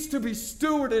needs to be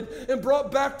stewarded and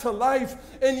brought back to life.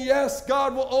 And yes,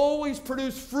 God will always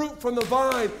produce fruit from the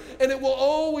vine, and it will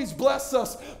always bless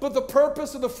us. But the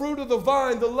purpose of the fruit of the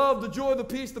vine, the love, the joy, the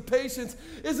peace, the patience,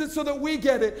 isn't so that we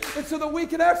get it. It's so that we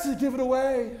can actually give it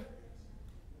away.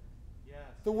 Yes.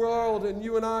 The world and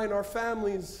you and I and our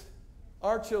families,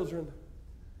 our children,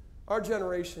 our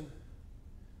generation,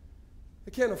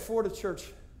 they can't afford a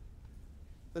church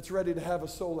that's ready to have a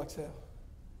soul exhale.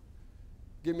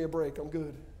 Give me a break. I'm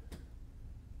good.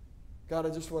 God, I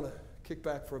just want to kick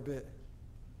back for a bit.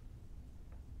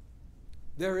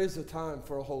 There is a time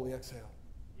for a holy exhale.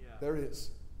 Yeah. There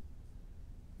is.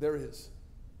 There is.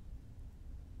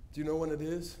 Do you know when it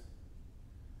is?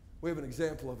 We have an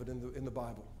example of it in the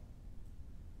Bible.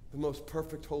 The most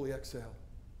perfect holy exhale.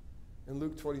 In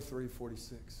Luke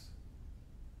 23:46.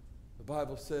 The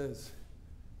Bible says,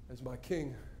 as my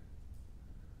King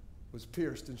was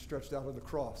pierced and stretched out on the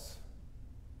cross,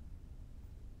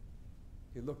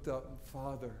 he looked up, and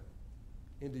Father,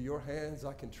 into your hands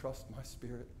I can trust my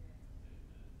spirit.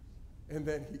 And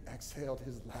then he exhaled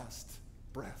his last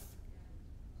breath.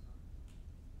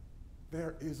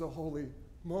 There is a holy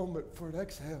moment for an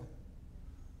exhale.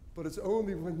 But it's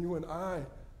only when you and I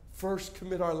first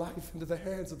commit our life into the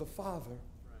hands of the Father.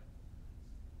 Right.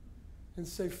 And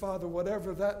say, Father,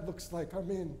 whatever that looks like, I'm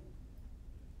in.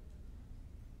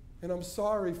 And I'm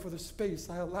sorry for the space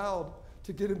I allowed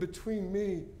to get in between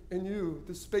me and you,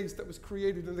 the space that was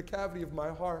created in the cavity of my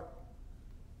heart.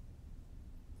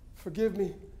 Forgive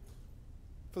me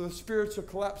for the spiritual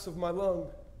collapse of my lung.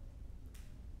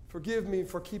 Forgive me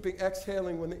for keeping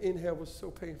exhaling when the inhale was so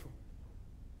painful.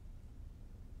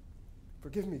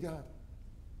 Forgive me, God.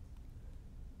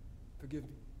 Forgive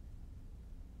me.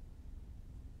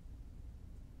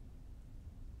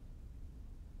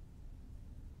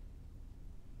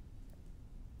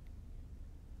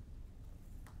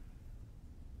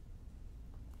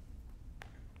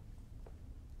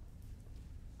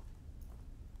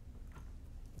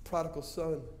 The prodigal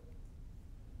son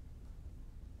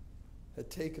had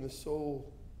taken a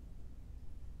soul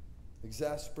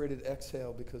exasperated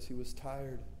exhale because he was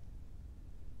tired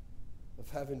of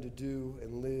having to do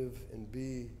and live and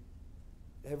be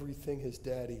everything his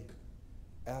daddy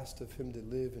asked of him to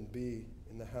live and be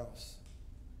in the house.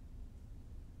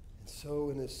 And so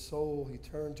in his soul, he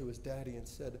turned to his daddy and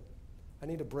said, I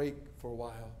need a break for a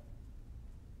while.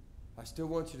 I still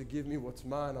want you to give me what's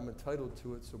mine. I'm entitled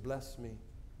to it, so bless me.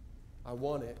 I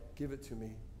want it. Give it to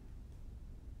me.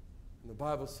 And the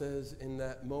Bible says in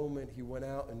that moment he went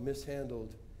out and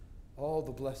mishandled all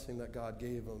the blessing that God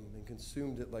gave him and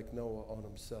consumed it like Noah on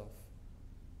himself.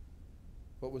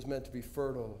 What was meant to be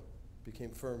fertile became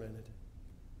fermented.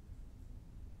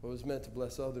 What was meant to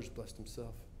bless others blessed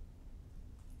himself.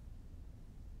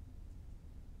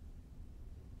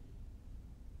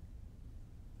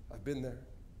 I've been there.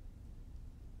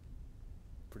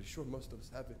 Pretty sure most of us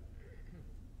haven't.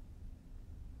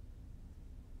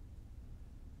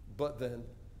 But then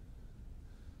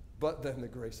the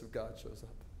grace of God shows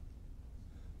up.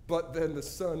 But then the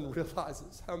son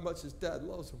realizes how much his dad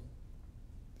loves him.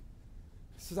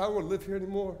 He says, I don't want to live here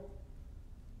anymore.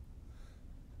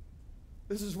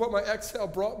 This is what my exhale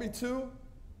brought me to.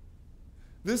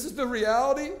 This is the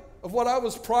reality of what I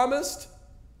was promised.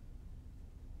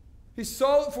 He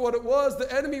saw it for what it was.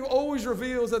 The enemy always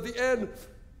reveals at the end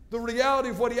the reality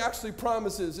of what he actually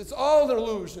promises. It's all an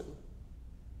illusion.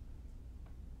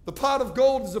 The pot of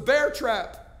gold is a bear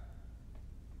trap.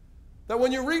 That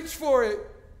when you reach for it,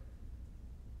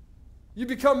 you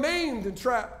become maimed and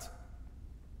trapped.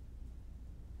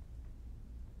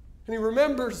 And he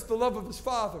remembers the love of his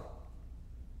father.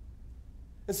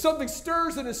 And something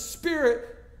stirs in his spirit,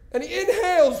 and he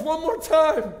inhales one more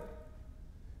time.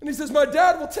 And he says, my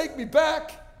dad will take me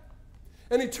back.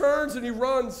 And he turns and he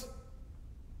runs.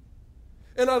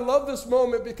 And I love this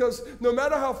moment because no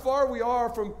matter how far we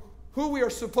are from who we are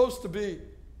supposed to be,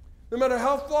 no matter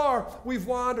how far we've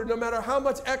wandered, no matter how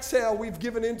much exhale we've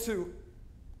given into,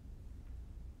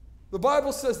 the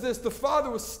Bible says this, the father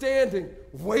was standing,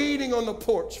 waiting on the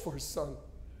porch for his son.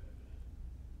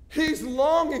 He's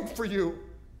longing for you.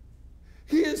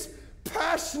 He is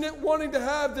passionate, wanting to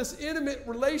have this intimate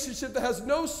relationship that has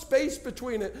no space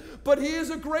between it. But he is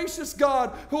a gracious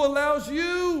God who allows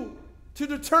you to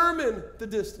determine the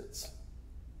distance.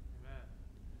 Amen.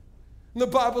 And the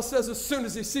Bible says as soon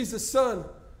as he sees his son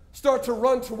start to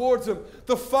run towards him,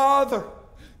 the father,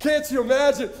 can't you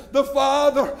imagine? The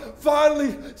father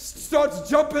finally starts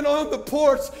jumping on the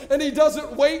porch, and he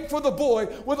doesn't wait for the boy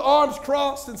with arms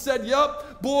crossed and said,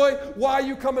 "Yup, boy, why are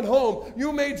you coming home?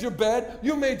 You made your bed.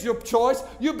 You made your choice.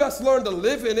 You best learn to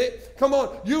live in it. Come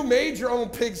on, you made your own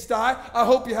pigsty. I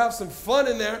hope you have some fun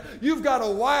in there. You've got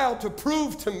a while to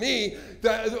prove to me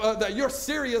that you're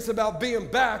serious about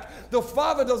being back." The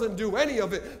father doesn't do any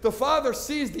of it. The father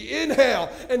sees the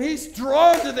inhale, and he's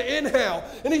drawn to the inhale,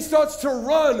 and he starts to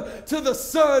run to the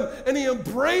son, and he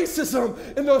embraces him,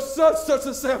 and the son starts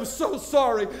to say, "I'm so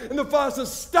sorry." And the father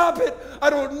says, "Stop it. I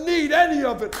don't need any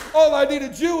of it. All I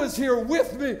needed you is here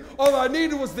with me. All I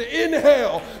needed was the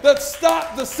inhale that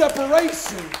stopped the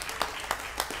separation."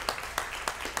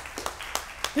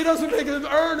 He doesn't make him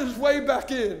earn his way back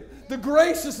in. The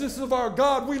graciousness of our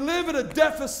God. We live in a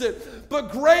deficit, but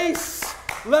grace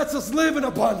lets us live in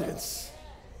abundance.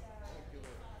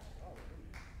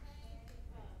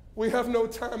 We have no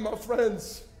time, my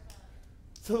friends,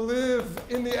 to live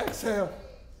in the exhale.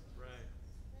 Right.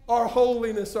 Our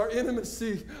holiness, our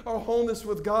intimacy, our wholeness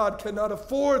with God cannot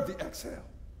afford the exhale.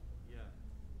 Yeah.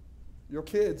 Your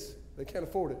kids, they can't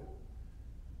afford it.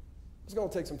 It's going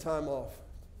to take some time off.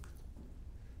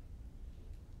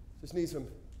 Just need some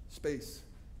space.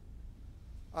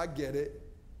 I get it.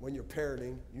 When you're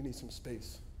parenting, you need some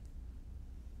space.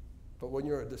 But when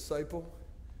you're a disciple,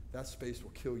 that space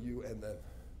will kill you and them.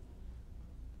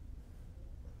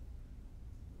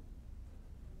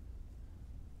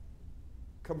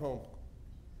 Come home.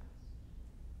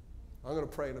 I'm going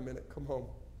to pray in a minute. Come home.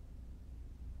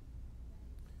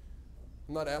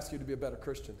 I'm not asking you to be a better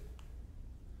Christian.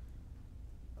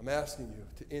 I'm asking you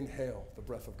to inhale the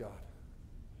breath of God.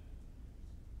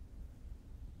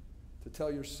 To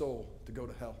tell your soul to go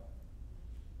to hell.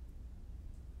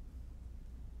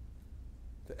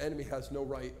 The enemy has no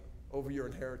right over your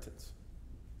inheritance.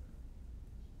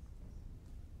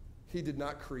 He did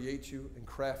not create you and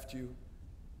craft you.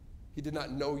 He did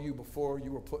not know you before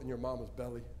you were put in your mama's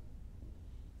belly.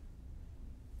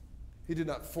 He did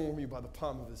not form you by the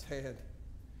palm of his hand.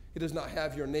 He does not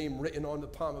have your name written on the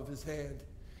palm of his hand.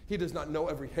 He does not know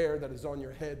every hair that is on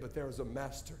your head, but there is a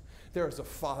master. There is a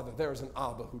father. There is an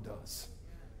Abba who does.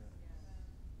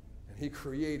 And he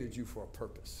created you for a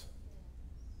purpose.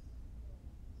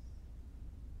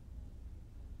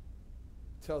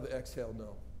 Tell the exhale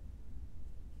no.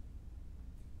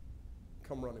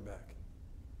 Come running back.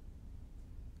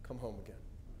 Come home again.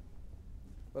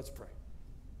 Let's pray.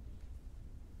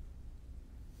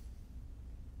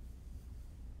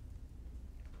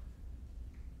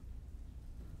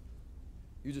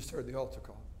 You just heard the altar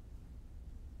call.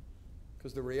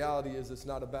 Because the reality is it's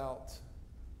not about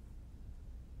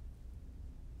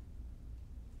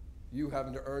you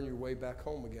having to earn your way back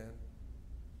home again.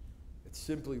 It's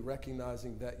simply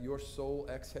recognizing that your soul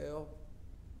exhale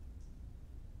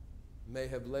may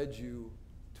have led you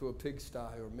to a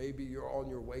pigsty, or maybe you're on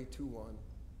your way to one.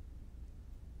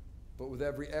 But with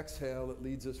every exhale, it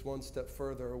leads us one step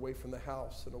further away from the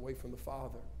house and away from the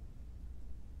Father.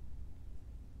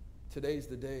 Today's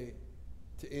the day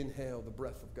to inhale the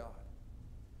breath of God,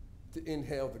 to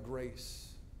inhale the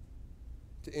grace,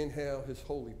 to inhale his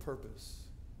holy purpose,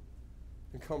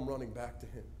 and come running back to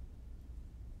him.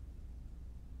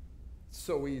 It's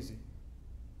so easy.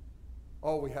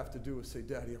 All we have to do is say,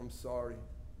 "Daddy, I'm sorry."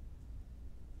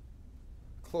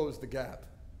 Close the gap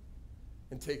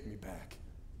and take me back.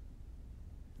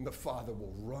 And the Father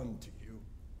will run to you.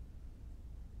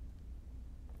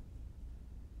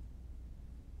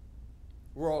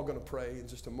 We're all going to pray in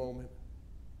just a moment.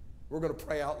 We're going to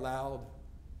pray out loud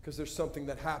because there's something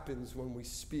that happens when we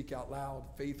speak out loud.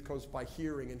 Faith comes by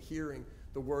hearing, and hearing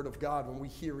the word of God. When we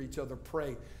hear each other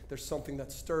pray, there's something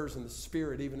that stirs in the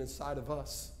spirit, even inside of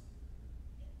us.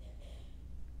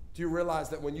 Do you realize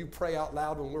that when you pray out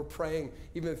loud, when we're praying,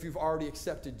 even if you've already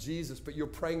accepted Jesus, but you're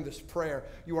praying this prayer,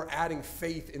 you are adding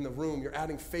faith in the room. You're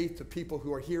adding faith to people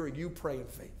who are hearing you pray in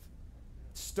faith.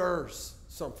 It stirs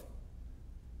something.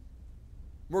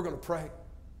 We're going to pray.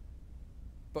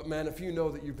 But man, if you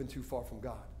know that you've been too far from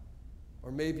God,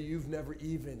 or maybe you've never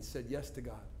even said yes to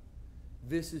God,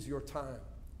 this is your time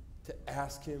to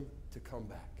ask him to come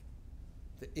back,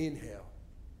 to inhale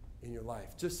in your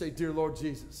life. Just say, "Dear Lord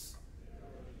Jesus,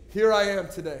 here I am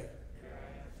today.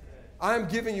 I'm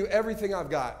giving you everything I've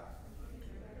got.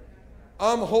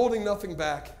 I'm holding nothing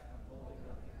back.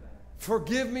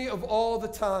 Forgive me of all the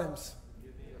times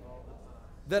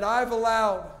that I've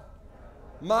allowed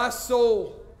my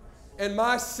soul and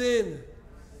my sin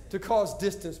to cause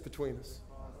distance between us.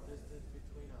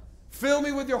 Fill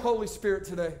me with your Holy Spirit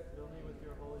today.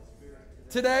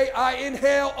 Today I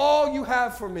inhale all you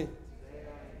have for me.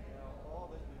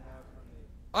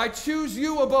 I choose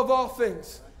you above all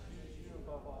things.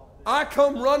 I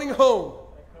come running home.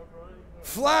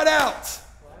 Flat out.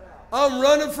 I'm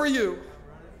running for you.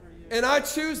 And I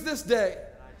choose this day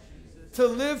to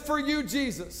live for you,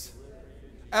 Jesus,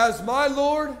 as my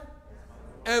Lord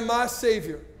and my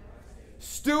Savior.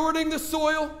 Stewarding the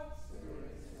soil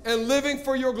and living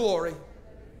for your glory.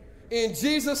 In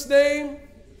Jesus' name,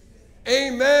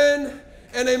 amen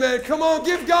and amen. Come on,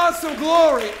 give God some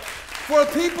glory for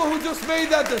people who just made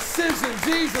that decision.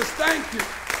 Jesus, thank you.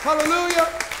 Hallelujah.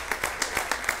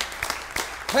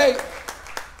 Hey,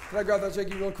 can I grab that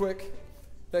shaky real quick?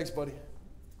 Thanks, buddy.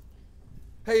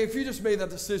 Hey, if you just made that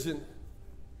decision,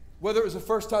 whether it was a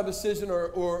first-time decision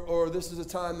or this is a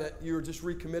time that you're just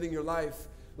recommitting your life,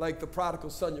 like the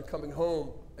prodigal son, you're coming home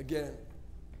again.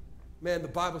 Man, the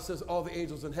Bible says all the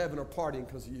angels in heaven are partying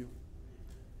because of you.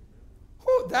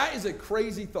 Whew, that is a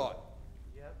crazy thought.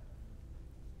 Yep.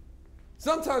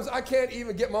 Sometimes I can't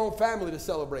even get my own family to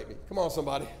celebrate me. Come on,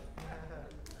 somebody.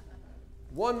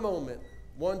 One moment,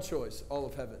 one choice, all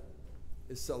of heaven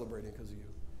is celebrating because of you.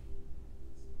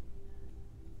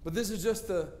 But this is just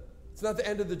it's not the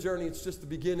end of the journey, it's just the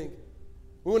beginning.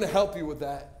 We want to help you with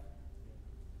that.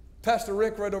 Pastor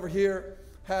Rick right over here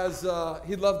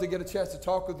he'd love to get a chance to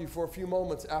talk with you for a few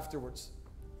moments afterwards.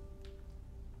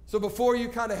 So before you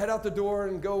kind of head out the door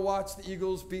and go watch the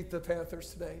Eagles beat the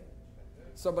Panthers today,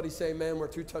 somebody say, man, we're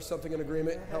two touch something in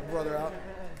agreement. Help brother out.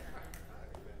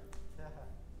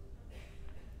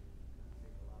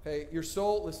 Hey, your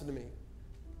soul, listen to me,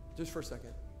 just for a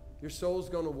second. Your soul's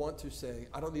going to want to say,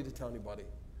 I don't need to tell anybody.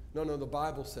 No, the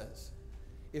Bible says,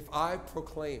 if I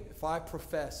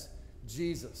profess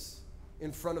Jesus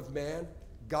in front of man,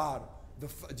 God,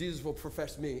 Jesus will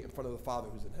profess me in front of the Father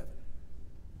who's in heaven.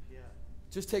 Yeah.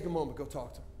 Just take a moment, go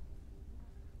talk to him.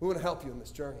 We want to help you in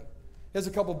this journey. Here's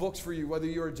a couple books for you, whether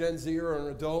you're a Gen Z or an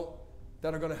adult,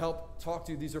 that are going to help talk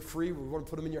to you. These are free. We want to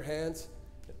put them in your hands.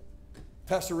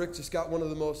 Pastor Rick just got one of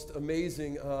the most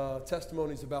amazing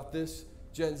testimonies about this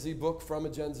Gen Z book from a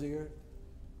Gen Zer,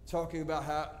 talking about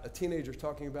how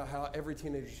every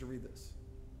teenager should read this.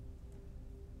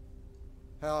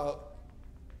 How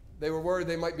they were worried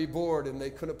they might be bored and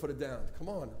they couldn't put it down. Come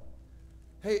on.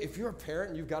 Hey, if you're a parent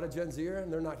and you've got a Gen Zer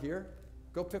and they're not here,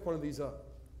 go pick one of these up.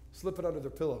 Slip it under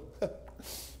their pillow.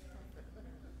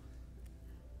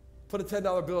 Put a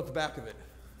 $10 bill at the back of it.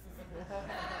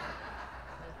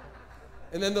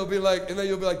 And then you'll be like,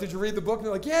 did you read the book? And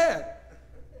they're like, yeah.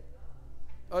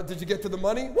 Did you get to the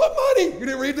money? What money? You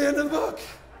didn't read the end of the book.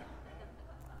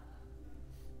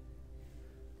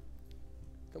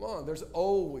 Come on, there's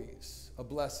always a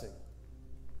blessing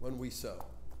when we sow.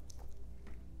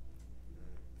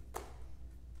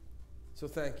 So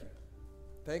thank you.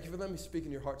 Thank you for letting me speak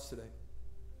in your hearts today.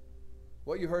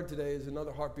 What you heard today is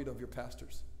another heartbeat of your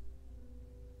pastors.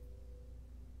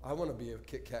 I want to be a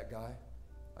Kit Kat guy.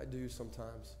 I do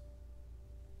sometimes.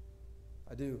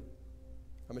 I do.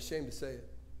 I'm ashamed to say it.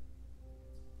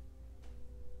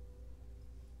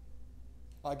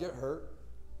 I get hurt.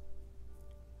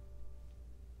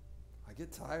 I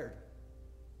get tired.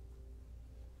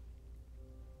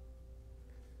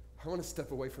 I want to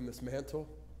step away from this mantle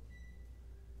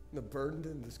and the burden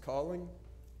and this calling.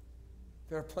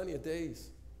 There are plenty of days.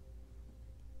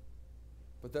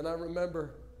 But then I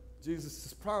remember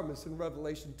Jesus' promise in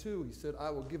Revelation 2. He said, I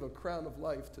will give a crown of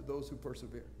life to those who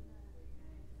persevere.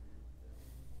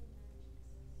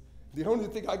 The only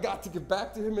thing I got to give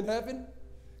back to him in heaven,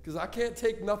 because I can't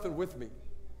take nothing with me.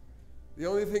 The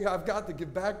only thing I've got to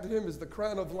give back to him is the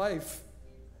crown of life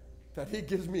that he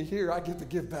gives me here. I get to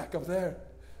give back up there.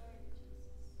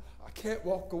 I can't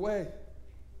walk away.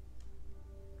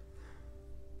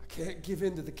 I can't give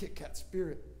in to the Kit Kat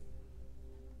spirit.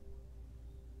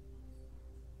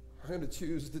 I'm going to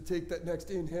choose to take that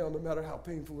next inhale no matter how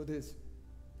painful it is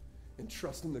and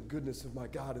trust in the goodness of my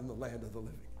God in the land of the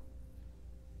living.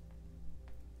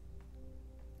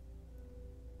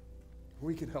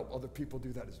 We can help other people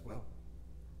do that as well.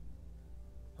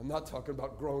 I'm not talking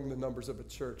about growing the numbers of a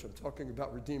church. I'm talking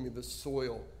about redeeming the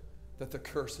soil that the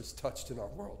curse has touched in our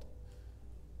world.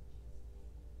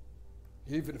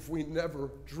 Even if we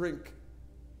never drink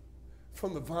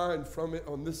from the vine from it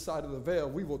on this side of the veil,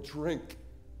 we will drink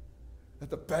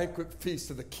at the banquet feast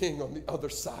of the King on the other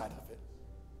side of it.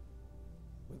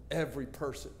 With every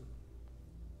person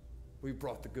we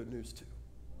brought the good news to.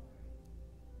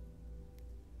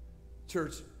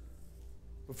 Church,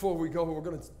 before we go, we're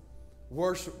going to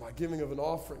worship by giving of an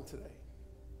offering today.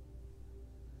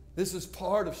 This is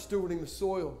part of stewarding the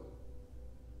soil.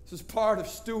 This is part of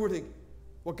stewarding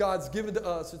what God's given to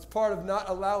us. It's part of not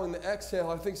allowing the exhale.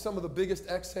 I think some of the biggest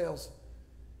exhales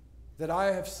that I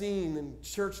have seen in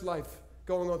church life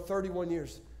going on 31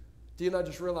 years. Dee and I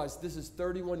just realized this is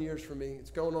 31 years for me.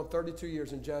 It's going on 32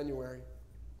 years in January.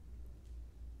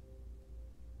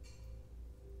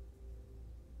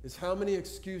 Is how many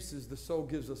excuses the soul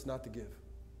gives us not to give.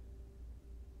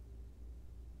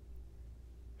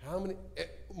 How many,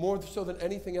 more so than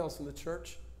anything else in the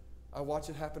church, I watch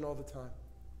it happen all the time.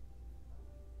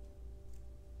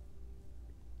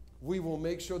 We will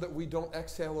make sure that we don't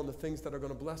exhale on the things that are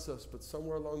going to bless us, but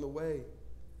somewhere along the way,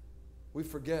 we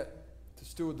forget to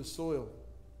steward the soil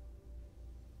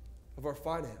of our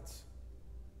finance,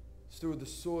 steward the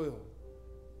soil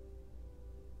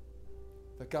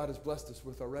that God has blessed us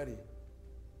with already.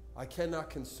 I cannot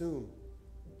consume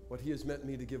what He has meant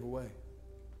me to give away.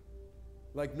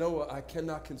 Like Noah, I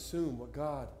cannot consume what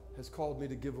God has called me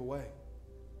to give away.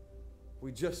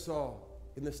 We just saw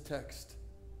in this text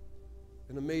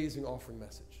an amazing offering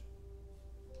message.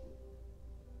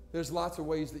 There's lots of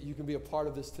ways that you can be a part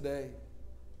of this today.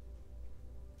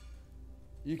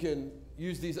 You can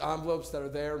use these envelopes that are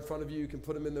there in front of you. You can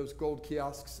put them in those gold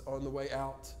kiosks on the way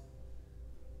out.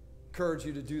 Encourage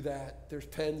you to do that. There's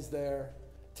pens there.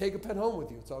 Take a pen home with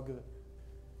you. It's all good.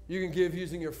 You can give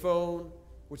using your phone,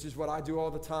 which is what I do all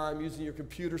the time, using your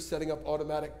computer, setting up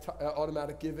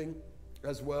automatic giving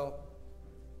as well.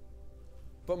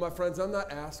 But my friends, I'm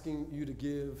not asking you to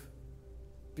give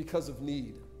because of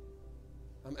need.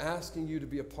 I'm asking you to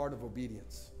be a part of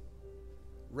obedience,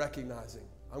 recognizing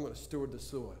I'm going to steward the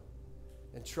soil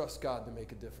and trust God to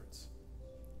make a difference.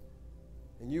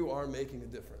 And you are making a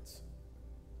difference.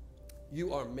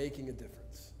 You are making a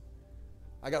difference.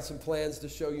 I got some plans to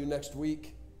show you next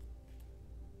week.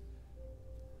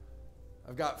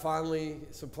 I've got finally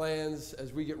some plans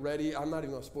as we get ready. I'm not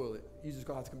even going to spoil it. You're just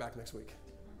going to have to come back next week.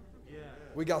 Yeah.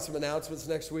 We got some announcements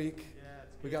next week. Yeah,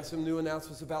 We got some new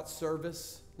announcements about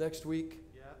service next week.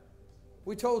 Yeah.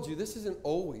 We told you this isn't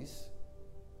always.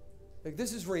 Like,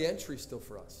 this is re-entry still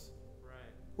for us. Right.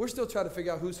 We're still trying to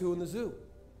figure out who's who in the zoo.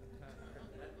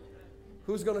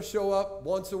 Who's going to show up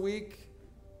once a week,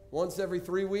 once every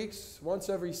 3 weeks, once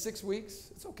every 6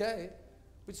 weeks. It's okay.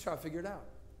 We just try to figure it out.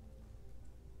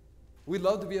 We'd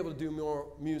love to be able to do more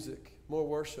music, more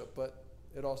worship, but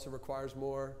it also requires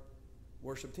more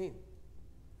worship team.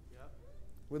 Yep.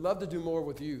 We'd love to do more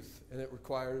with youth, and it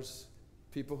requires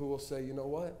people who will say, you know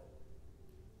what?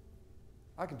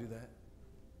 I can do that.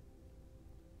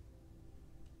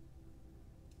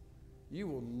 You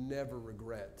will never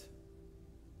regret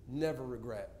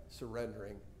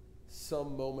surrendering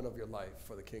some moment of your life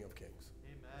for the King of Kings.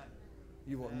 Amen.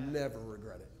 You will Amen. never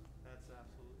regret it. That's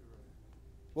absolutely right.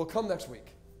 Well, come next week.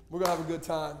 We're going to have a good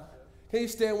time. Can you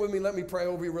stand with me? Let me pray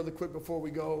over you really quick before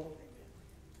we go.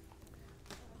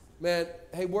 Man,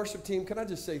 hey, worship team, can I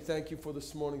just say thank you for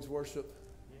this morning's worship?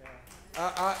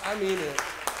 Yeah. I mean it.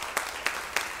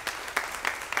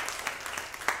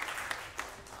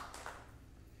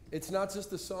 It's not just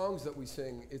the songs that we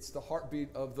sing, it's the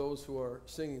heartbeat of those who are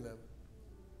singing them.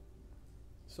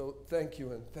 So thank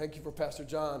you, and thank you for Pastor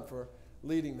John for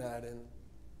leading that. And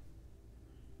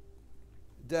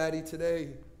Daddy,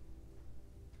 today,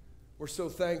 we're so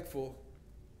thankful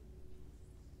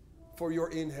for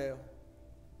your inhale.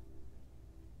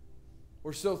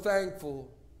 We're so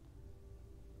thankful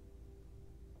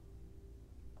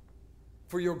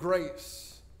for your grace.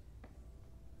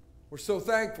 We're so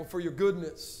thankful for your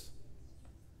goodness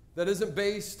that isn't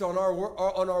based on our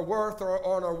worth or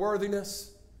on our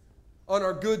worthiness, on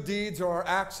our good deeds or our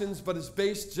actions, but is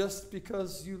based just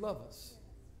because you love us.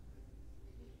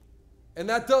 And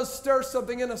that does stir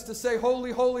something in us to say,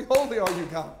 holy, holy, holy are you,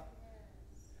 God.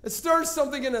 It stirs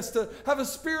something in us to have a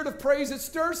spirit of praise. It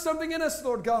stirs something in us,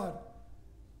 Lord God,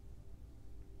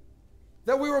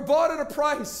 that we were bought at a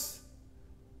price,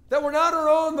 that we're not our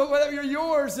own, but that you're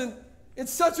yours, and in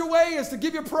such a way as to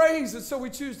give you praise, and so we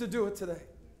choose to do it today.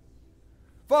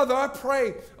 Father, I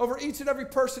pray over each and every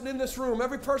person in this room,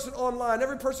 every person online,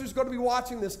 every person who's going to be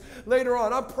watching this later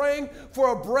on. I'm praying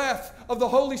for a breath of the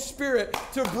Holy Spirit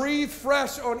to breathe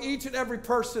fresh on each and every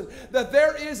person, that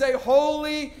there is a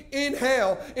holy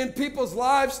inhale in people's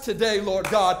lives today, Lord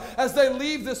God, as they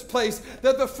leave this place,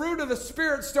 that the fruit of the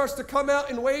Spirit starts to come out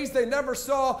in ways they never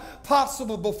saw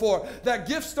possible before, that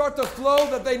gifts start to flow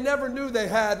that they never knew they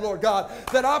had, Lord God,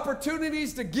 that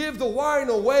opportunities to give the wine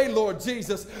away, Lord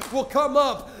Jesus, will come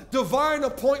up want divine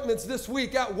appointments this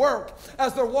week at work,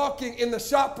 as they're walking in the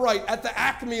ShopRite, at the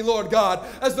Acme, Lord God,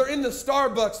 as they're in the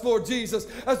Starbucks, Lord Jesus,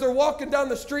 as they're walking down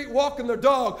the street, walking their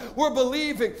dog. We're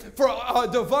believing for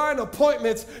divine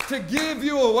appointments to give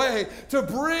you away, to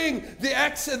bring the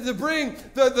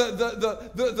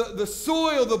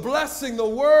soil, the blessing, the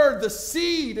word, the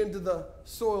seed into the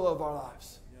soil of our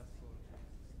lives.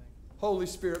 Holy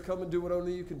Spirit, come and do what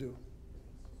only you can do.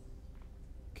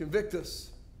 Convict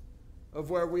us of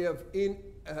where we have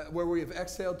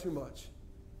exhaled too much,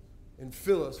 and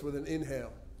fill us with an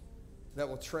inhale that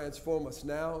will transform us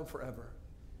now and forever.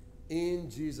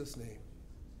 In Jesus' name,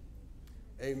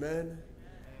 amen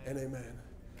and amen.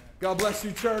 God bless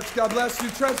you, church. God bless you.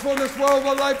 Transform this world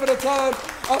one life at a time.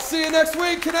 I'll see you next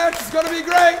week. Connect. It's going to be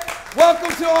great.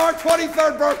 Welcome to our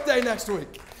 23rd birthday next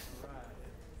week.